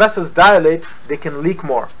your blood vessels dilate, they can leak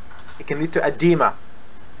more. It can lead to edema.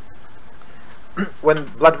 When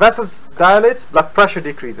blood vessels dilate, blood pressure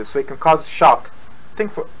decreases, so it can cause shock.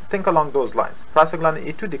 Think along those lines. Prostaglandin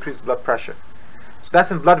E2 decreases blood pressure. So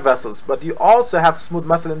that's in blood vessels, but you also have smooth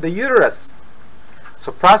muscle in the uterus.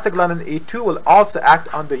 So prostaglandin E2 will also act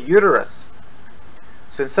on the uterus.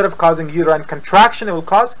 So instead of causing uterine contraction, it will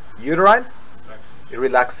cause uterine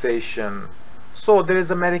relaxation. So there is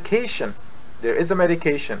a medication.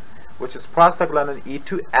 Which is prostaglandin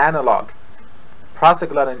E2 analog.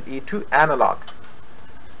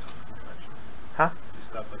 Huh?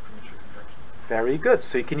 Very good.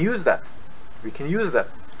 So you can use that. We can use that.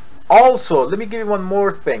 Also, let me give you one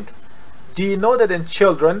more thing. Do you know that in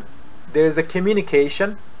children, there is a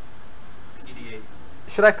communication. EDA.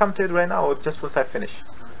 Should I come to it right now or just once I finish?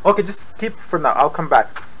 Okay, just keep for now. I'll come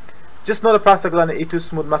back. Just know the prostaglandin E2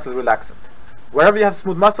 smooth muscle relaxant. Wherever you have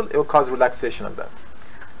smooth muscle, it will cause relaxation of that.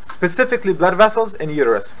 Specifically blood vessels and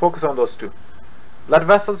uterus. Focus on those two. Blood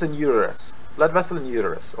vessels and uterus. Blood vessel and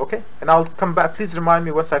uterus. Okay? And I'll come back. Please remind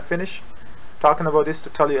me once I finish talking about this to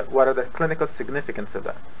tell you what are the clinical significance of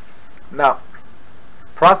that. Now,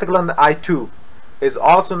 prostaglandin I2 is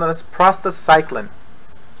also known as prostacyclin.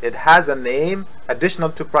 It has a name additional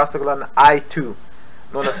to prostaglandin I2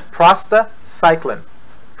 known as prostacyclin.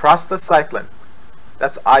 Prostacyclin.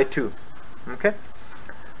 That's I2. Okay?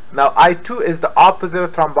 Now I2 is the opposite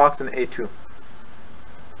of thromboxane A2.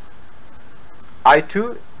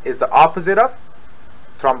 I2 is the opposite of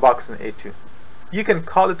thromboxane A2. You can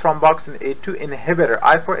call it thromboxane A2 inhibitor,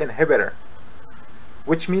 I for inhibitor.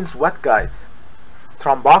 Which means what, guys?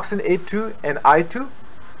 Thromboxane A2 and I2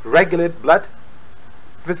 regulate blood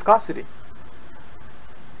viscosity.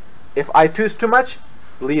 If I2 is too much,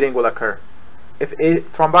 bleeding will occur. If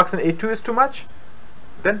thromboxane A2 is too much,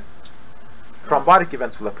 then thrombotic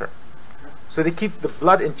events will occur. So they keep the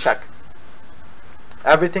blood in check.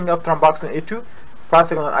 Everything of thromboxane A2,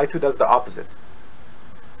 prostaglandin I2 does the opposite.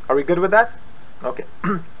 Are we good with that? Okay.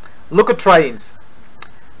 Leukotrienes.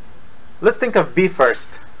 Let's think of B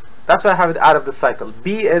first. That's why I have it out of the cycle.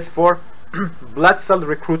 B is for blood cell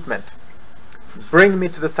recruitment. Bring me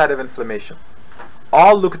to the site of inflammation.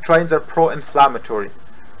 All leukotrienes are pro-inflammatory.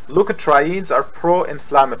 Leukotrienes are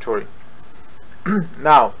pro-inflammatory.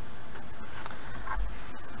 Now,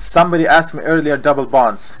 somebody asked me earlier double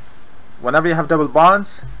bonds. Whenever you have double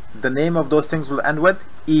bonds, the name of those things will end with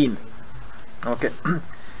 "ene." Okay.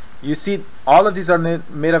 You see, all of these are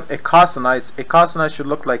made of eicosanoids. Eicosanoids should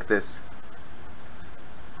look like this.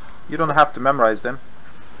 You don't have to memorize them.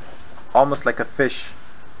 Almost like a fish.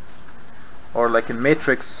 Or like in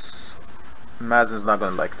Matrix, Mazen's not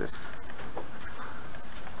going to like this.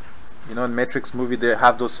 You know, in Matrix movie, they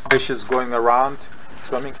have those fishes going around,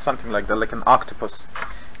 swimming, something like that, like an octopus.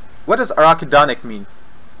 What does arachidonic mean?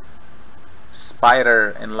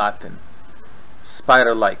 Spider in Latin.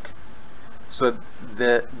 Spider-like. So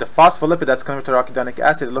the phospholipid that's converted to arachidonic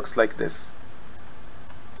acid, it looks like this.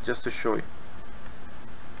 Just to show you.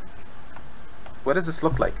 What does this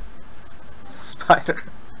look like? Spider.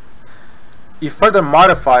 You further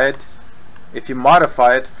modify it. If you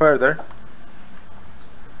modify it further,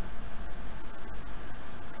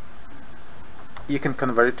 you can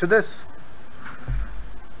convert it to this.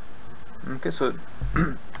 Okay, so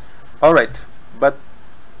alright, but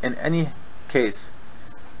in any case,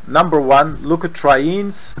 number one,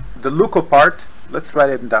 leukotrienes, the leuko part, let's write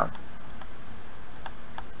it down.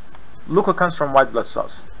 Leuko comes from white blood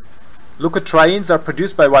cells. Leukotrienes are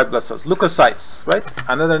produced by white blood cells, leukocytes, right?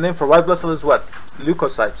 Another name for white blood cell is what?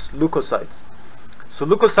 Leukocytes, leukocytes. So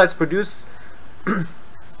leukocytes produce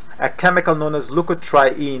a chemical known as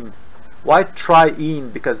leukotriene. Why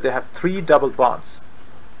triene? Because they have 3 double bonds.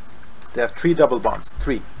 They have 3 double bonds,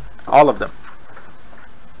 3, all of them.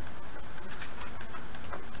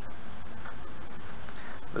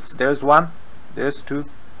 There's 1, there's 2,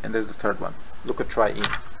 and there's the 3rd one, leukotriene.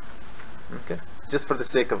 Okay, just for the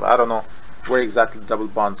sake of, I don't know where exactly the double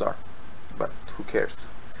bonds are, but who cares?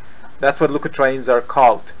 That's what leukotrienes are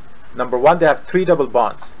called. Number 1, they have 3 double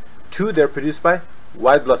bonds. 2, they're produced by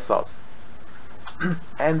white blood cells.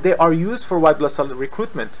 And they are used for white blood cell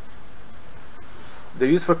recruitment. They're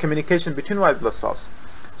used for communication between white blood cells.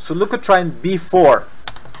 So leukotriene B4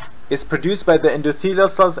 is produced by the endothelial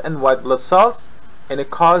cells and white blood cells, and it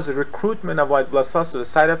causes recruitment of white blood cells to the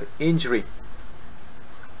site of injury.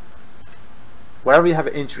 Wherever you have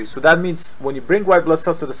an injury. So that means when you bring white blood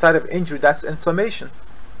cells to the site of injury, that's inflammation.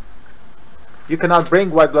 You cannot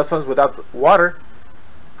bring white blood cells without water.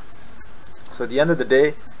 So at the end of the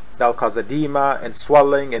day, that'll cause edema and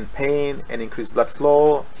swelling and pain and increased blood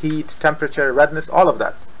flow, heat, temperature, redness, all of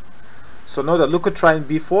that. So know that leukotriene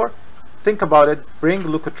B4, think about it, bring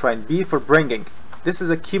leukotriene B for bringing. This is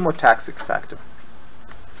a chemotaxic factor.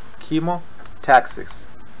 Chemotaxis.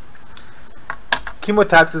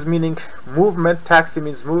 Chemotaxis meaning movement, taxi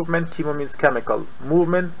means movement, chemo means chemical.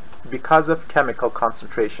 Movement because of chemical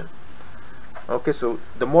concentration. Okay, so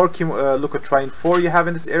the more leukotriene 4 you have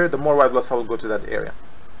in this area, the more white blood cell will go to that area.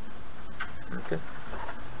 Okay.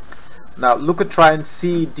 Now leukotriene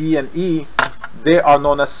C, D, and E, they are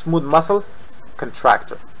known as smooth muscle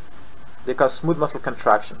contractor. They cause smooth muscle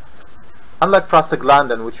contraction. Unlike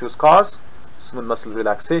prostaglandin, which was cause smooth muscle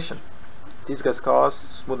relaxation, these guys cause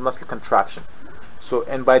smooth muscle contraction. So,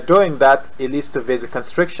 and by doing that, it leads to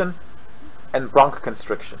vasoconstriction and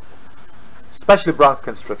bronchoconstriction, especially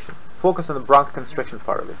bronchoconstriction. Focus on the bronchoconstriction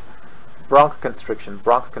part of it. Bronchoconstriction,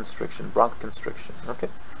 bronchoconstriction, bronchoconstriction. Okay.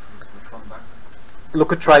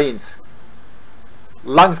 Leukotrienes.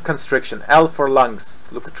 Lung constriction. L for lungs.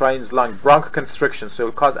 Leukotrienes, lung. Bronchoconstriction. So it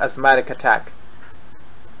will cause asthmatic attack.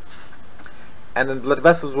 And then blood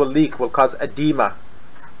vessels will leak, will cause edema.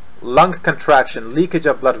 Lung contraction, leakage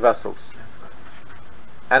of blood vessels.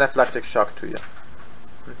 Anaphylactic shock to you.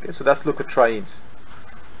 Okay, so that's leukotrienes.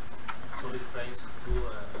 So it trains to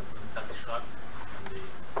anaphylactic shock and the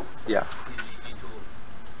Yeah. TGE to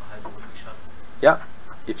hypovolemic shock. Yeah.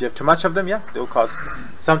 If you have too much of them, yeah, they will cause.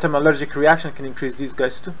 Sometimes allergic reaction can increase these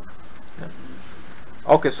guys too. Yeah.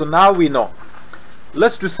 Okay, so now we know.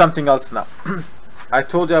 Let's do something else now. I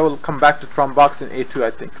told you I will come back to thromboxane A2,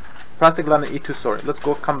 I think. Prostaglandin E2, sorry. Let's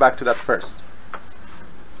come back to that first.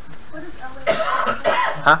 What is LAM?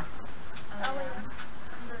 Huh?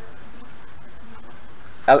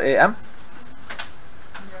 LAM?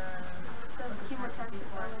 Does chemotaxis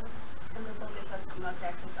LAM? In the book it says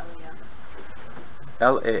chemotaxis LAM.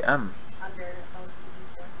 LAM. Under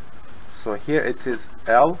LTE. So here it says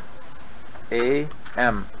LAM.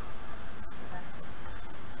 LAM.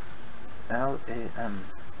 LAM.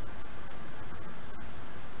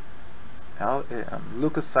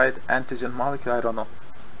 Leukocyte antigen molecule, I don't know.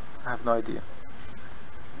 I have no idea.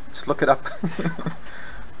 Just look it up.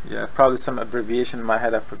 Yeah, probably some abbreviation in my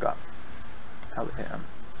head I forgot. LAM.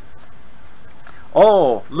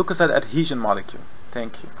 Oh, leukocyte adhesion molecule.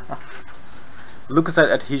 Thank you. Leukocyte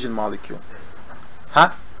adhesion molecule.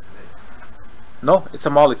 Huh? No, it's a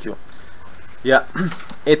molecule. Yeah,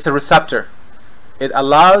 it's a receptor. It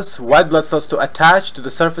allows white blood cells to attach to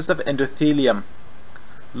the surface of endothelium.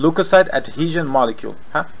 Leukocyte adhesion molecule.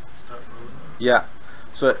 Huh? Yeah.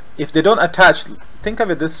 So if they don't attach, think of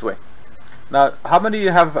it this way. Now, how many of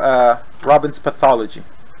you have Robin's pathology?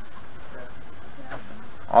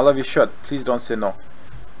 All of you should. Please don't say no.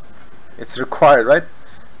 It's required, right?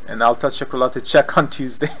 And I'll touch chocolate check on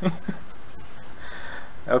Tuesday.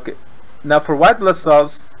 Okay. Now, for white blood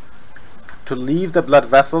cells to leave the blood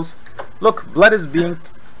vessels, look, blood is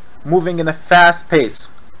moving in a fast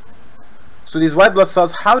pace. So these white blood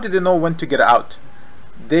cells, how do they know when to get out?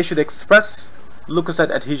 They should express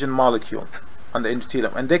leukocyte adhesion molecule on the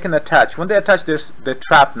endothelium, and they can attach. When they attach, they're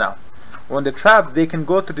trapped now. When they're trapped, they can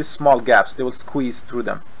go to these small gaps. They will squeeze through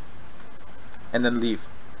them and then leave.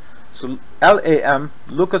 So LAM,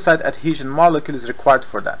 leukocyte adhesion molecule, is required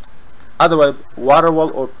for that. Otherwise, water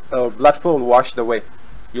will or blood flow will wash it away.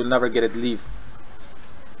 You'll never get it leave.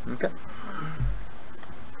 Okay.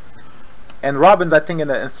 And Robbins, I think in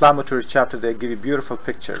the inflammatory chapter, they give you beautiful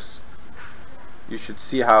pictures. You should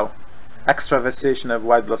see how extravasation of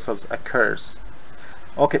white blood cells occurs.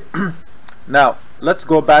 Okay. Now let's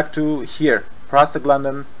go back to here.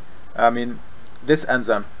 Prostaglandin, this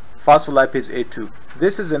enzyme, phospholipase A2.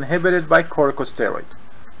 This is inhibited by corticosteroid.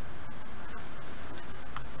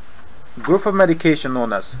 Group of medication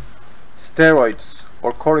known as steroids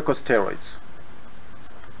or corticosteroids.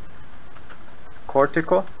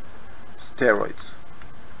 Corticosteroids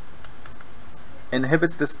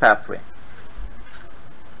inhibits this pathway.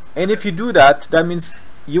 And if you do that, that means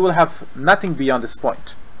you will have nothing beyond this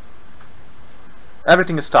point.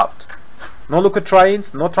 Everything is stopped. No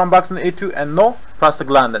leukotrienes, no thromboxane A2, and no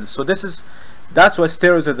prostaglandins. So that's why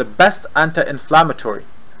steroids are the best anti-inflammatory.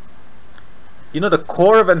 You know, the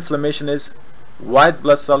core of inflammation is white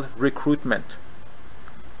blood cell recruitment.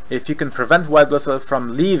 If you can prevent white blood cells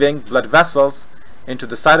from leaving blood vessels into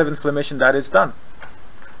the site of inflammation, that is done.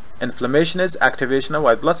 Inflammation is activation of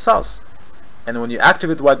white blood cells. And when you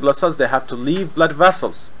activate white blood cells, they have to leave blood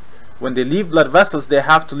vessels. When they leave blood vessels, they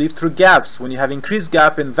have to leave through gaps. When you have increased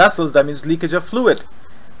gap in vessels, that means leakage of fluid.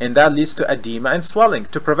 And that leads to edema and swelling.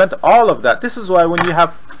 To prevent all of that, this is why when you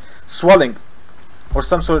have swelling or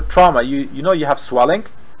some sort of trauma, you know you have swelling,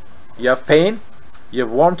 you have pain, you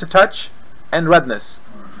have warm to touch, and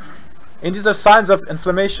redness. And these are signs of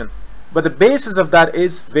inflammation. But the basis of that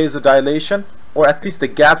is vasodilation, or at least the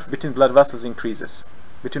gap between blood vessels increases,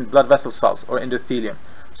 between blood vessel cells or endothelium.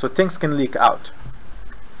 So things can leak out.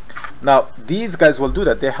 Now, these guys will do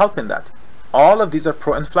that. They help in that. All of these are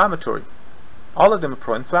pro-inflammatory. All of them are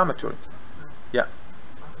pro-inflammatory. Yeah.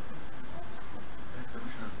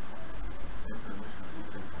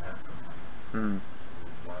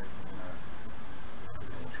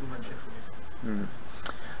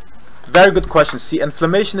 Very good question. See,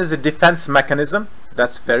 inflammation is a defense mechanism.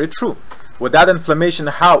 That's very true. Without inflammation,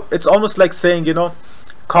 how? It's almost like saying, you know,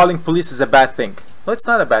 calling police is a bad thing. No, it's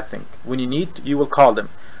not a bad thing. When you need, you will call them.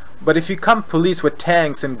 But if you come police with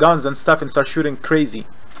tanks and guns and stuff and start shooting crazy,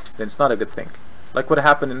 then it's not a good thing. Like what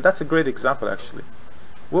happened, and that's a great example actually.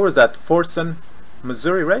 Where was that? Fortson,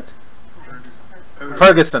 Missouri, right?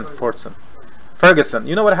 Ferguson. Ferguson.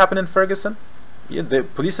 You know what happened in Ferguson? Yeah, the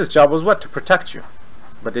police's job was what? To protect you.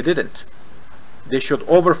 But they didn't. They showed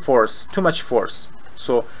overforce, too much force.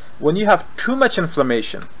 So when you have too much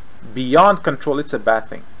inflammation beyond control, it's a bad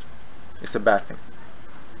thing. It's a bad thing.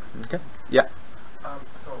 Okay? Yeah.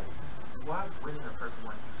 So why wouldn't a person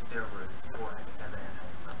want to use steroids for as an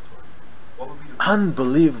anti-inflammatory? What would be the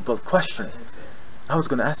Unbelievable question. I was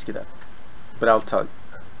going to ask you that, but I'll tell you.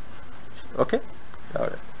 Okay? All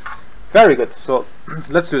right. Very good. So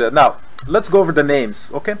let's do that. Now, let's go over the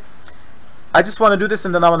names. Okay? I just want to do this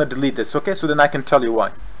and then I want to delete this. Okay? So then I can tell you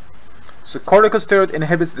why. So corticosteroid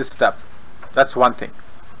inhibits this step. That's one thing.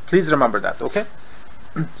 Please remember that. Okay?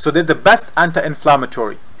 So they're the best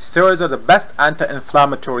anti-inflammatory. Steroids are the best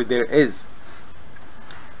anti-inflammatory there is.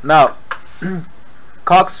 Now,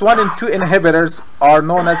 COX-1 and 2 inhibitors are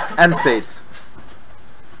known as NSAIDs.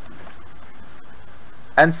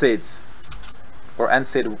 NSAIDs, or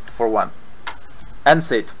NSAID for one.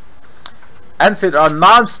 NSAID. NSAID are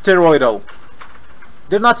non-steroidal.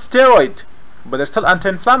 They're not steroid, but they're still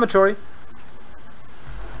anti-inflammatory.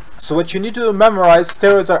 So what you need to memorize,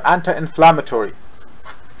 steroids are anti-inflammatory.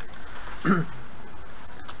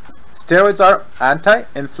 Steroids are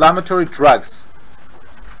anti-inflammatory drugs.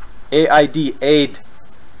 AID, aid.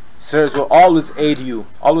 Steroids will always aid you,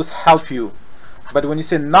 always help you. But when you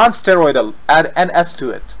say non-steroidal, add NS to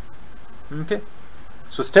it. Okay?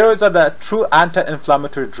 So steroids are the true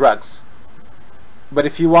anti-inflammatory drugs. But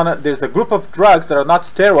if you wanna, there's a group of drugs that are not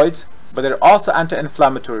steroids, but they're also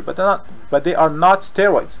anti-inflammatory, but they are not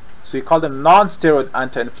steroids. So you call them non-steroid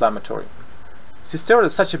anti-inflammatory. See, steroid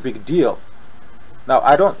is such a big deal. Now,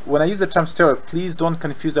 when I use the term steroid, please don't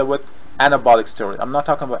confuse that with anabolic steroid. I'm not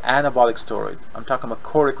talking about anabolic steroid. I'm talking about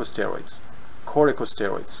corticosteroids.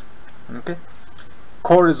 Corticosteroids. Okay?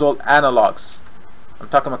 Cortisol analogs. I'm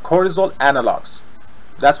talking about cortisol analogs.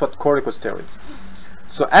 That's what corticosteroids.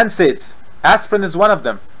 So NSAIDs, aspirin is one of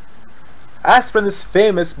them. Aspirin is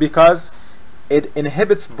famous because it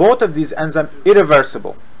inhibits both of these enzymes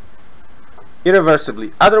irreversibly.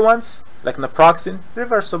 Other ones, like naproxen,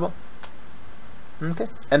 reversible. Okay?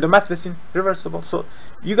 Endomethacin, reversible. So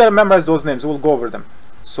you gotta memorize those names. We'll go over them.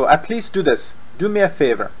 So at least do this. Do me a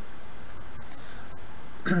favor.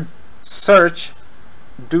 Search.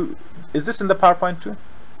 Is this in the PowerPoint too,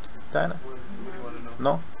 Diana?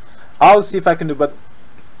 No? I'll see if I can do, but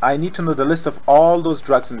I need to know the list of all those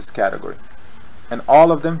drugs in this category. And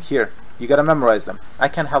all of them here. You gotta memorize them. I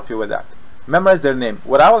can't help you with that. Memorize their name.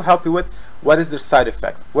 What I will help you with, what is their side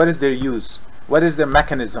effect? What is their use? What is their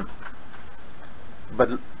mechanism?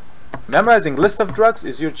 But memorizing list of drugs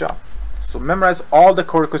is your job. So memorize all the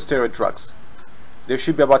corticosteroid drugs. There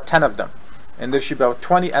should be about 10 of them. And there should be about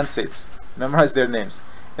 20 NSAIDs. Memorize their names.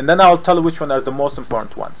 And then I'll tell you which one are the most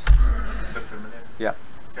important ones. Dr. Munir, Yeah.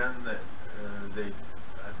 can they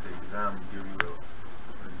at the exam give you,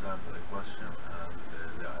 for example, a question and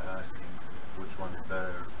they are asking which one is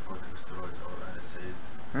better, corticosteroids or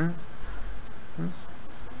NSAIDs?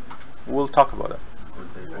 We'll talk about it. Because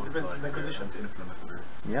they both depends on the condition. anti-inflammatory.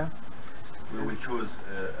 Yeah. We will choose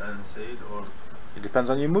NSAID or It depends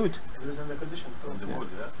on your mood. It is in the condition. on the mood,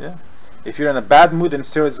 yeah? Yeah. If you're in a bad mood and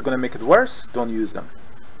steroids is going to make it worse, don't use them.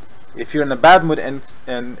 If you're in a bad mood and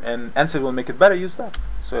NSAID will make it better, use that.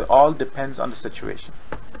 So it all depends on the situation.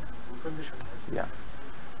 Condition. Yeah.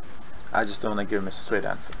 I just don't want to give him a straight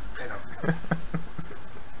answer. I know.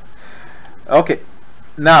 Okay.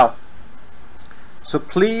 Now, so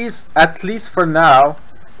please, at least for now,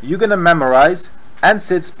 you're going to memorize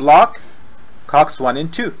NSAIDs block COX-1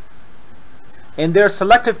 and 2. And their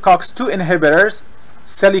selective COX-2 inhibitors,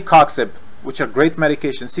 celecoxib, which are great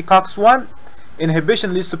medications. See, COX-1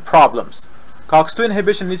 inhibition leads to problems. COX-2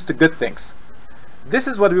 inhibition leads to good things. This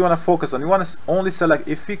is what we want to focus on. We want to only select,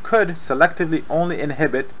 if we could selectively only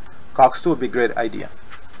inhibit COX-2 would be a great idea.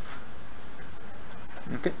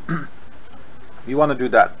 Okay, we want to do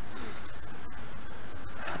that.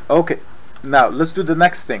 Okay, now let's do the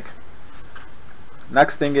next thing.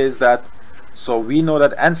 Next thing is that, so we know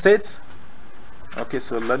that NSAIDs. Okay,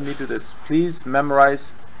 so let me do this. Please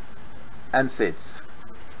memorize NSAIDs.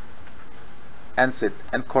 NSAID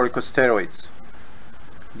and corticosteroids.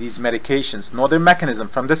 These medications, know their mechanism.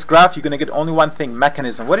 From this graph, you're going to get only one thing,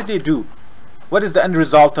 mechanism. What did they do? What is the end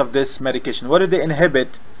result of this medication? What did they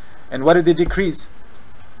inhibit and what did they decrease?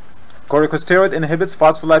 Corticosteroid inhibits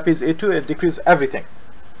phospholipase A2, it decreases everything.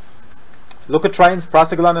 Leukotrienes,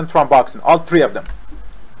 prostaglandin, and thromboxane, all three of them.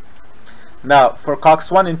 Now, for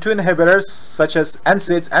COX-1 and 2 inhibitors, such as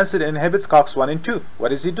NSAIDs, NSAID inhibits COX-1 and 2. What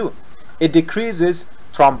does it do? It decreases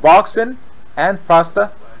thromboxane and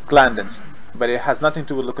prostaglandin prostaglandins, but it has nothing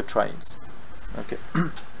to do with leukotrienes. Okay.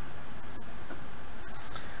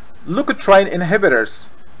 Leukotriene inhibitors.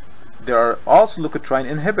 There are also leukotriene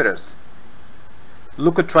inhibitors.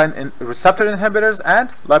 Leukotriene receptor inhibitors and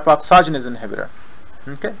lipoxygenase inhibitor.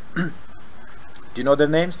 Okay. Do you know their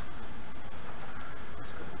names?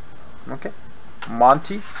 Okay.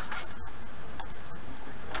 Monty.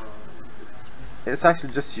 It's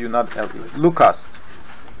actually just you, not LE. Lucast.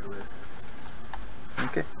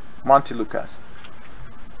 Okay. Monty Lucast.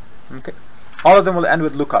 Okay. All of them will end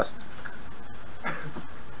with Lucast.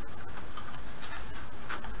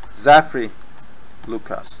 Zafri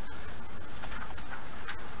Lucast.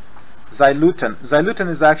 Xylutin. Xylutin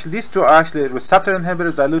is actually, these two are actually receptor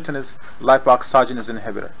inhibitors. Xylutin is lipoxygenase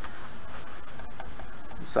inhibitor.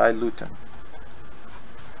 Xylutin.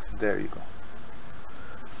 There you go.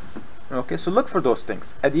 Okay, so look for those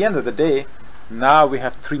things. At the end of the day, now we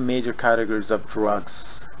have three major categories of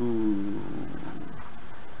drugs. Ooh.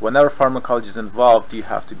 Whenever pharmacology is involved, you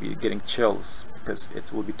have to be getting chills because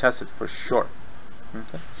it will be tested for sure.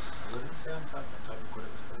 Okay. What did it say on top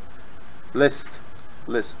of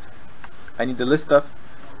List. I need the list of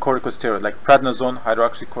corticosteroids like prednisone,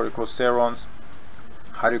 hydroxycorticosteroids,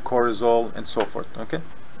 hydrocortisone, and so forth. Okay.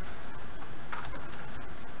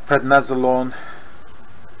 Prednisolone.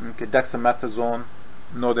 Okay, dexamethasone.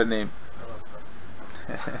 Know their name.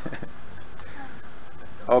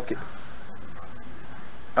 Okay.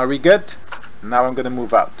 Are we good? Now I'm going to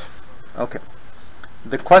move out. Okay.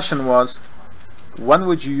 The question was, when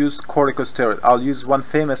would you use corticosteroid? I'll use one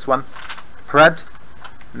famous one,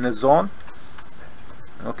 prednisone.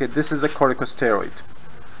 Okay, this is a corticosteroid.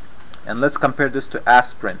 And let's compare this to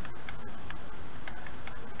aspirin.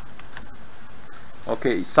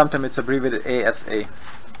 Okay, sometimes it's abbreviated ASA.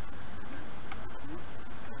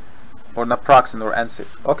 Or naproxen or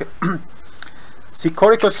NSAIDs. Okay. See,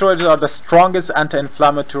 corticosteroids are the strongest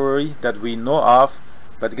anti-inflammatory that we know of,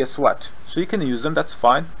 but guess what? So you can use them, that's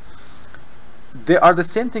fine. They are the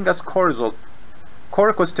same thing as cortisol.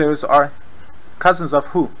 Corticosteroids are cousins of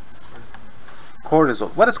who?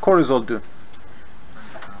 Cortisol. What does cortisol do?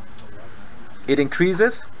 It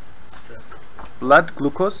increases blood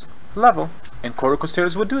glucose level, and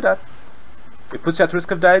corticosteroids would do that. It puts you at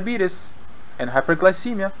risk of diabetes and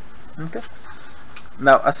hyperglycemia. Okay.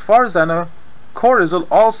 Now, as far as I know, cortisol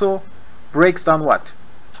also breaks down what?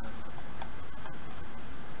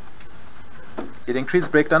 It increases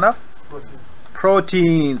breakdown of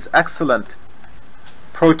proteins. Excellent.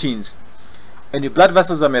 Proteins. And your blood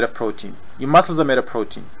vessels are made of protein. Your muscles are made of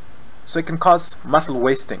protein. So it can cause muscle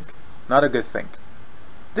wasting. Not a good thing.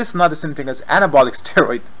 This is not the same thing as anabolic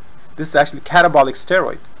steroid. This is actually catabolic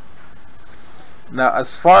steroid. Now,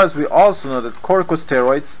 as far as we also know that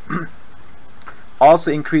corticosteroids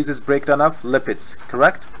also increases breakdown of lipids,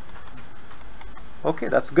 correct? Okay,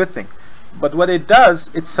 that's a good thing. But what it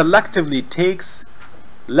does, it selectively takes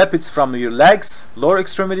lipids from your legs, lower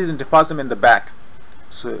extremities, and deposits them in the back.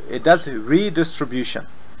 So it does redistribution.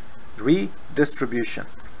 Redistribution.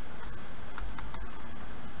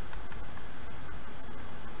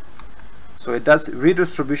 So it does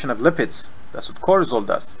redistribution of lipids. That's what cortisol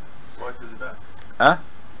does. Why does that? Huh?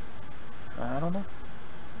 I don't know.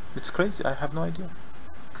 It's crazy. I have no idea.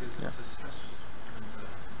 Because Yeah. it's a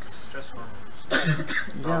stress hormone.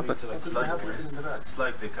 Yeah, but It's like, it's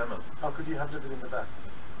like the camel. How could you have lipid in the back?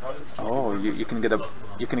 oh, you can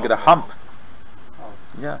get a hump.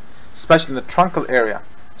 Yeah, especially in the truncal area.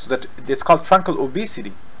 So that it's called truncal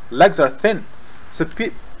obesity. Legs are thin. So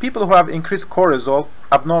people who have increased cortisol,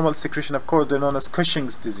 abnormal secretion of cortisol, they're known as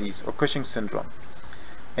Cushing's disease or Cushing syndrome.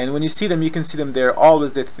 And when you see them, you can see them. They're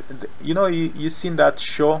always you know, you've seen that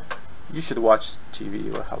show. You should watch TV.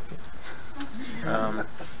 It will help you.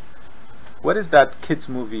 What is that kids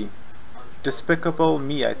movie? Despicable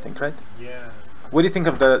Me, I think, right? Yeah. What do you think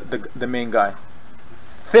of the main guy?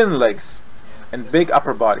 Thin legs and big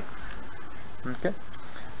upper body. Okay.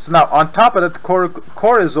 So now on top of that,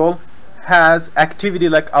 cortisol has activity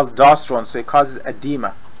like aldosterone, so it causes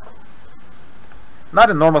edema. Not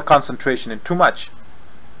a normal concentration, and too much.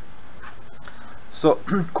 So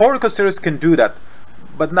corticosteroids can do that.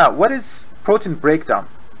 But now, what is protein breakdown?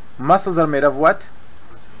 Muscles are made of what?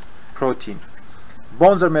 Protein.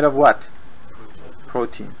 Bones are made of what?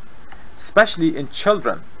 Protein. Especially in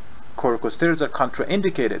children, corticosteroids are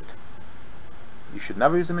contraindicated. You should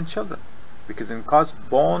never use them in children because it can cause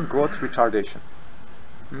bone growth retardation.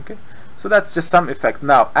 Okay, so that's just some effect.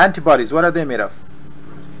 Now, antibodies, what are they made of?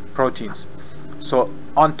 Proteins. So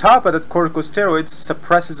on top of that, corticosteroids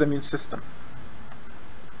suppresses immune system.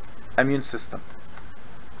 Immune system.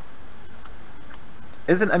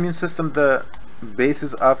 Isn't immune system the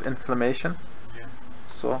basis of inflammation.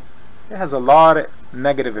 So it has a lot of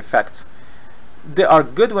negative effects. They are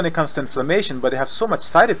good when it comes to inflammation, but they have so much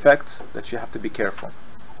side effects that you have to be careful.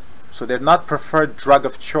 So they're not preferred drug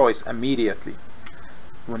of choice immediately.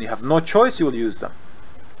 When you have no choice, you will use them.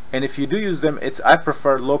 And if you do use them, I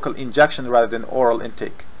prefer local injection rather than oral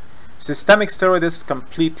intake. Systemic steroids,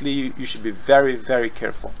 completely, you should be very, very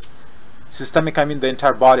careful. Systemic, I mean the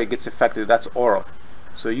entire body gets affected. That's oral.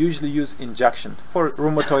 So usually use injection. For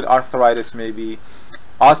rheumatoid arthritis, maybe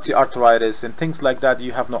osteoarthritis and things like that,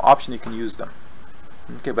 you have no option, you can use them.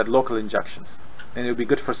 Okay, but local injections. And it'll be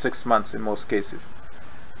good for 6 months in most cases.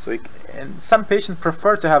 So, and some patients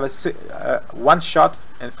prefer to have one shot,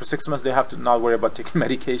 and for 6 months they have to not worry about taking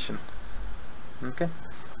medication. Okay,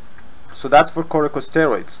 so that's for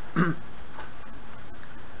corticosteroids.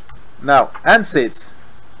 Now, NSAIDs.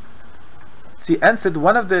 See,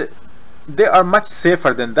 NSAID, they are much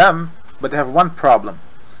safer than them, but they have one problem,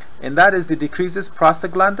 and that is it decreases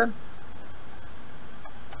prostaglandin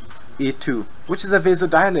E2, which is a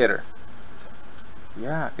vasodilator.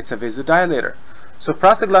 Yeah, it's a vasodilator. So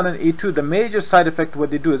prostaglandin E2, the major side effect,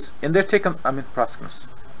 what they do is, and they're taken,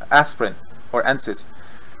 aspirin or NSAIDs.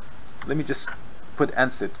 Let me just put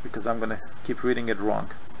NSAID because I'm going to keep reading it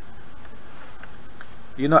wrong.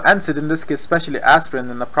 You know, NSAID in this case, especially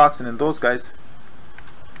aspirin and naproxen and those guys,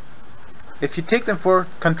 if you take them for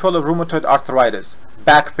control of rheumatoid arthritis,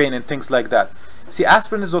 back pain and things like that. See,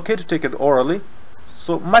 aspirin is okay to take it orally,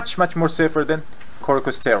 so much more safer than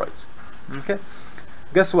corticosteroids. Okay,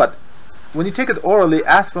 guess what? When you take it orally,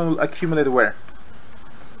 aspirin will accumulate where?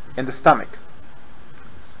 In the stomach,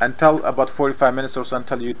 until about 45 minutes or so,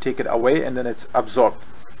 until you take it away, and then it's absorbed.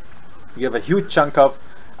 You have a huge chunk of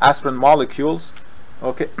aspirin molecules,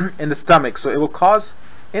 okay, in the stomach. So it will cause,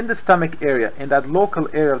 in the stomach area, in that local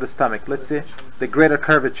area of the stomach, let's say the greater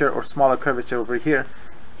curvature or smaller curvature over here,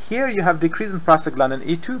 here you have decrease in prostaglandin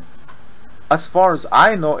E2. As far as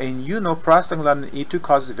I know, and you know, prostaglandin E2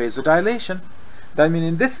 causes vasodilation. That means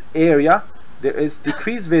in this area there is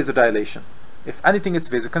decreased vasodilation. If anything, it's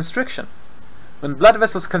vasoconstriction. When blood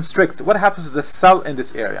vessels constrict, what happens to the cell in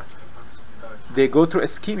this area? They go through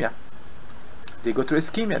ischemia. They go through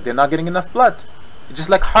ischemia. They're not getting enough blood. It's just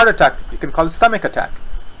like heart attack. You can call it stomach attack.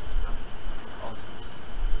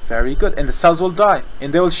 Very good. And the cells will die,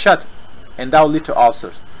 and they will shut, and that will lead to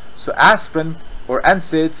ulcers. So aspirin or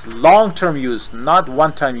NSAIDs, long-term use, not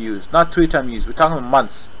one-time use, not 3-time use, we're talking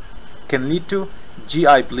months, can lead to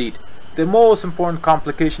GI bleed. The most important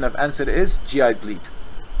complication of NSAID is GI bleed,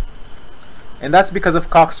 and that's because of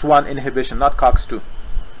COX-1 inhibition, not COX-2.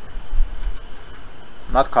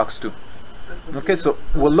 Not COX-2. Okay, so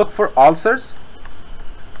we'll look for ulcers.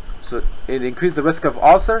 So it increases the risk of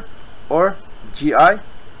ulcer or GI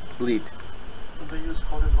bleed. Do they use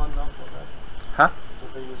coated one now for that? Huh?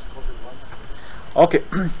 Do they use coated one? Okay,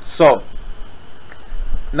 so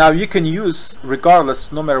now you can use,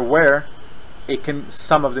 regardless, no matter where, it can,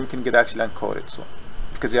 some of them can get actually uncoated, so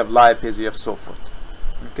because you have lipase, you have so forth.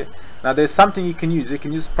 Okay, now there's something you can use. You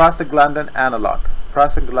can use prostaglandin analog,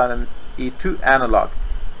 prostaglandin E2 analog,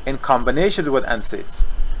 in combination with NSAIDs,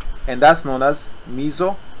 and that's known as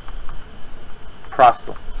misoprostol.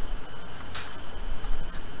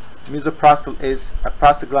 Misoprostol is a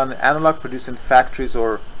prostaglandin analog produced in factories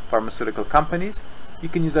or pharmaceutical companies. You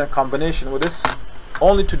can use that in combination with this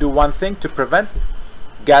only to do one thing, to prevent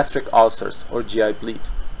gastric ulcers or GI bleed.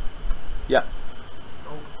 Yeah.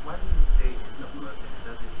 So why do you say it's a blood thinner?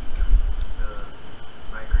 Does it decrease the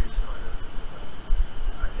migration or the,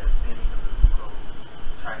 I guess, sending of the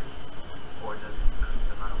leukotrienes, or does it decrease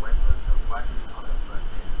the amount of white blood cells? Why do you call it blood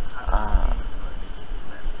thinner? How does it make blood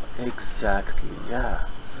less? Exactly.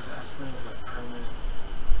 Yeah. Because aspirin is a permanent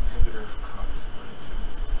inhibitor of COX-1 and 2.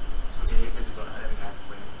 So It inhibits that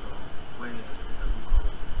pathway, so when it inhibits the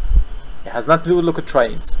leukotriene, It has nothing to do with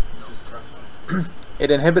leukotrienes. it's just COX-1.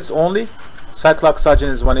 It inhibits only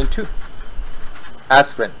cyclooxygenase 1 and 2.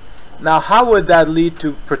 Aspirin. Now, how would that lead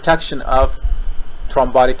to protection of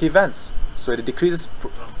thrombotic events? So it decreases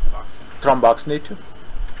thromboxane A2.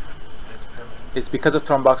 It's permanent. It's because of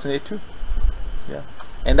thromboxane A2. Yeah.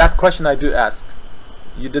 And that question I do ask.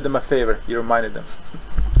 You did them a favor. You reminded them.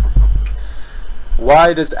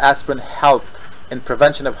 Why does aspirin help in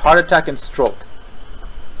prevention of heart attack and stroke?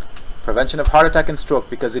 Prevention of heart attack and stroke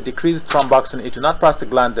because it decreases thromboxane A2, not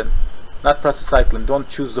prostaglandin, not prostacyclin. Don't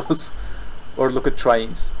choose those or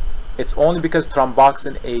leukotrienes. It's only because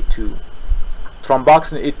thromboxane A2.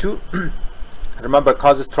 Thromboxane A2, remember,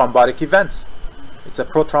 causes thrombotic events. It's a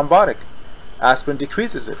prothrombotic. Aspirin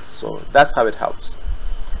decreases it, so that's how it helps.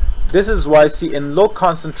 This is why, see, in low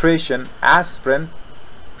concentration, aspirin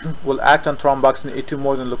will act on thromboxane A2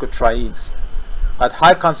 more than leukotrienes. At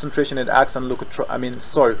high concentration, it acts on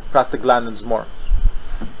prostaglandins more.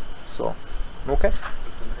 So, okay.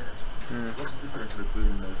 What's the difference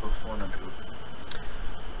between COX-1 and 2?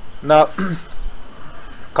 Now,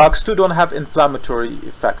 COX-2 don't have inflammatory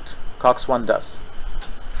effect. COX-1 does.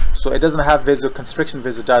 So it doesn't have vasoconstriction,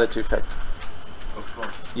 vasodilatory effect.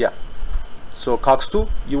 COX-1? Yeah. So COX-2,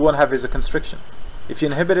 you won't have vasoconstriction. If you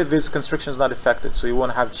inhibit it, vasoconstriction is not affected, so you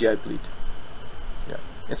won't have GI bleed. Yeah.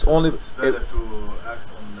 It's only... It's better to act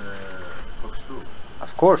on the COX-2.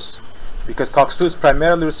 Of course, because COX-2 is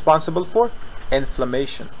primarily responsible for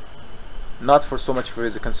inflammation, not for so much for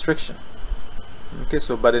vasoconstriction. Okay,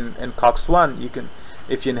 so but in COX-1, you can,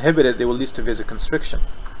 if you inhibit it, they will lead to vasoconstriction.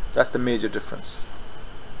 That's the major difference.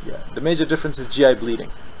 Yeah, the major difference is GI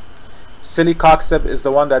bleeding. Celecoxib is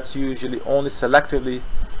the one that's usually only selectively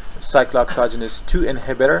cyclooxygenase 2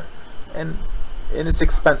 inhibitor, and it's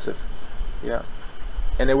expensive. Yeah,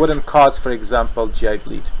 and it wouldn't cause, for example, GI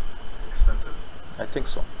bleed. Expensive? I think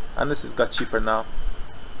so, and this has got cheaper now.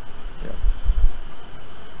 Yeah.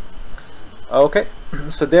 Okay,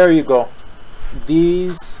 so there you go.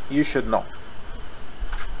 These you should know.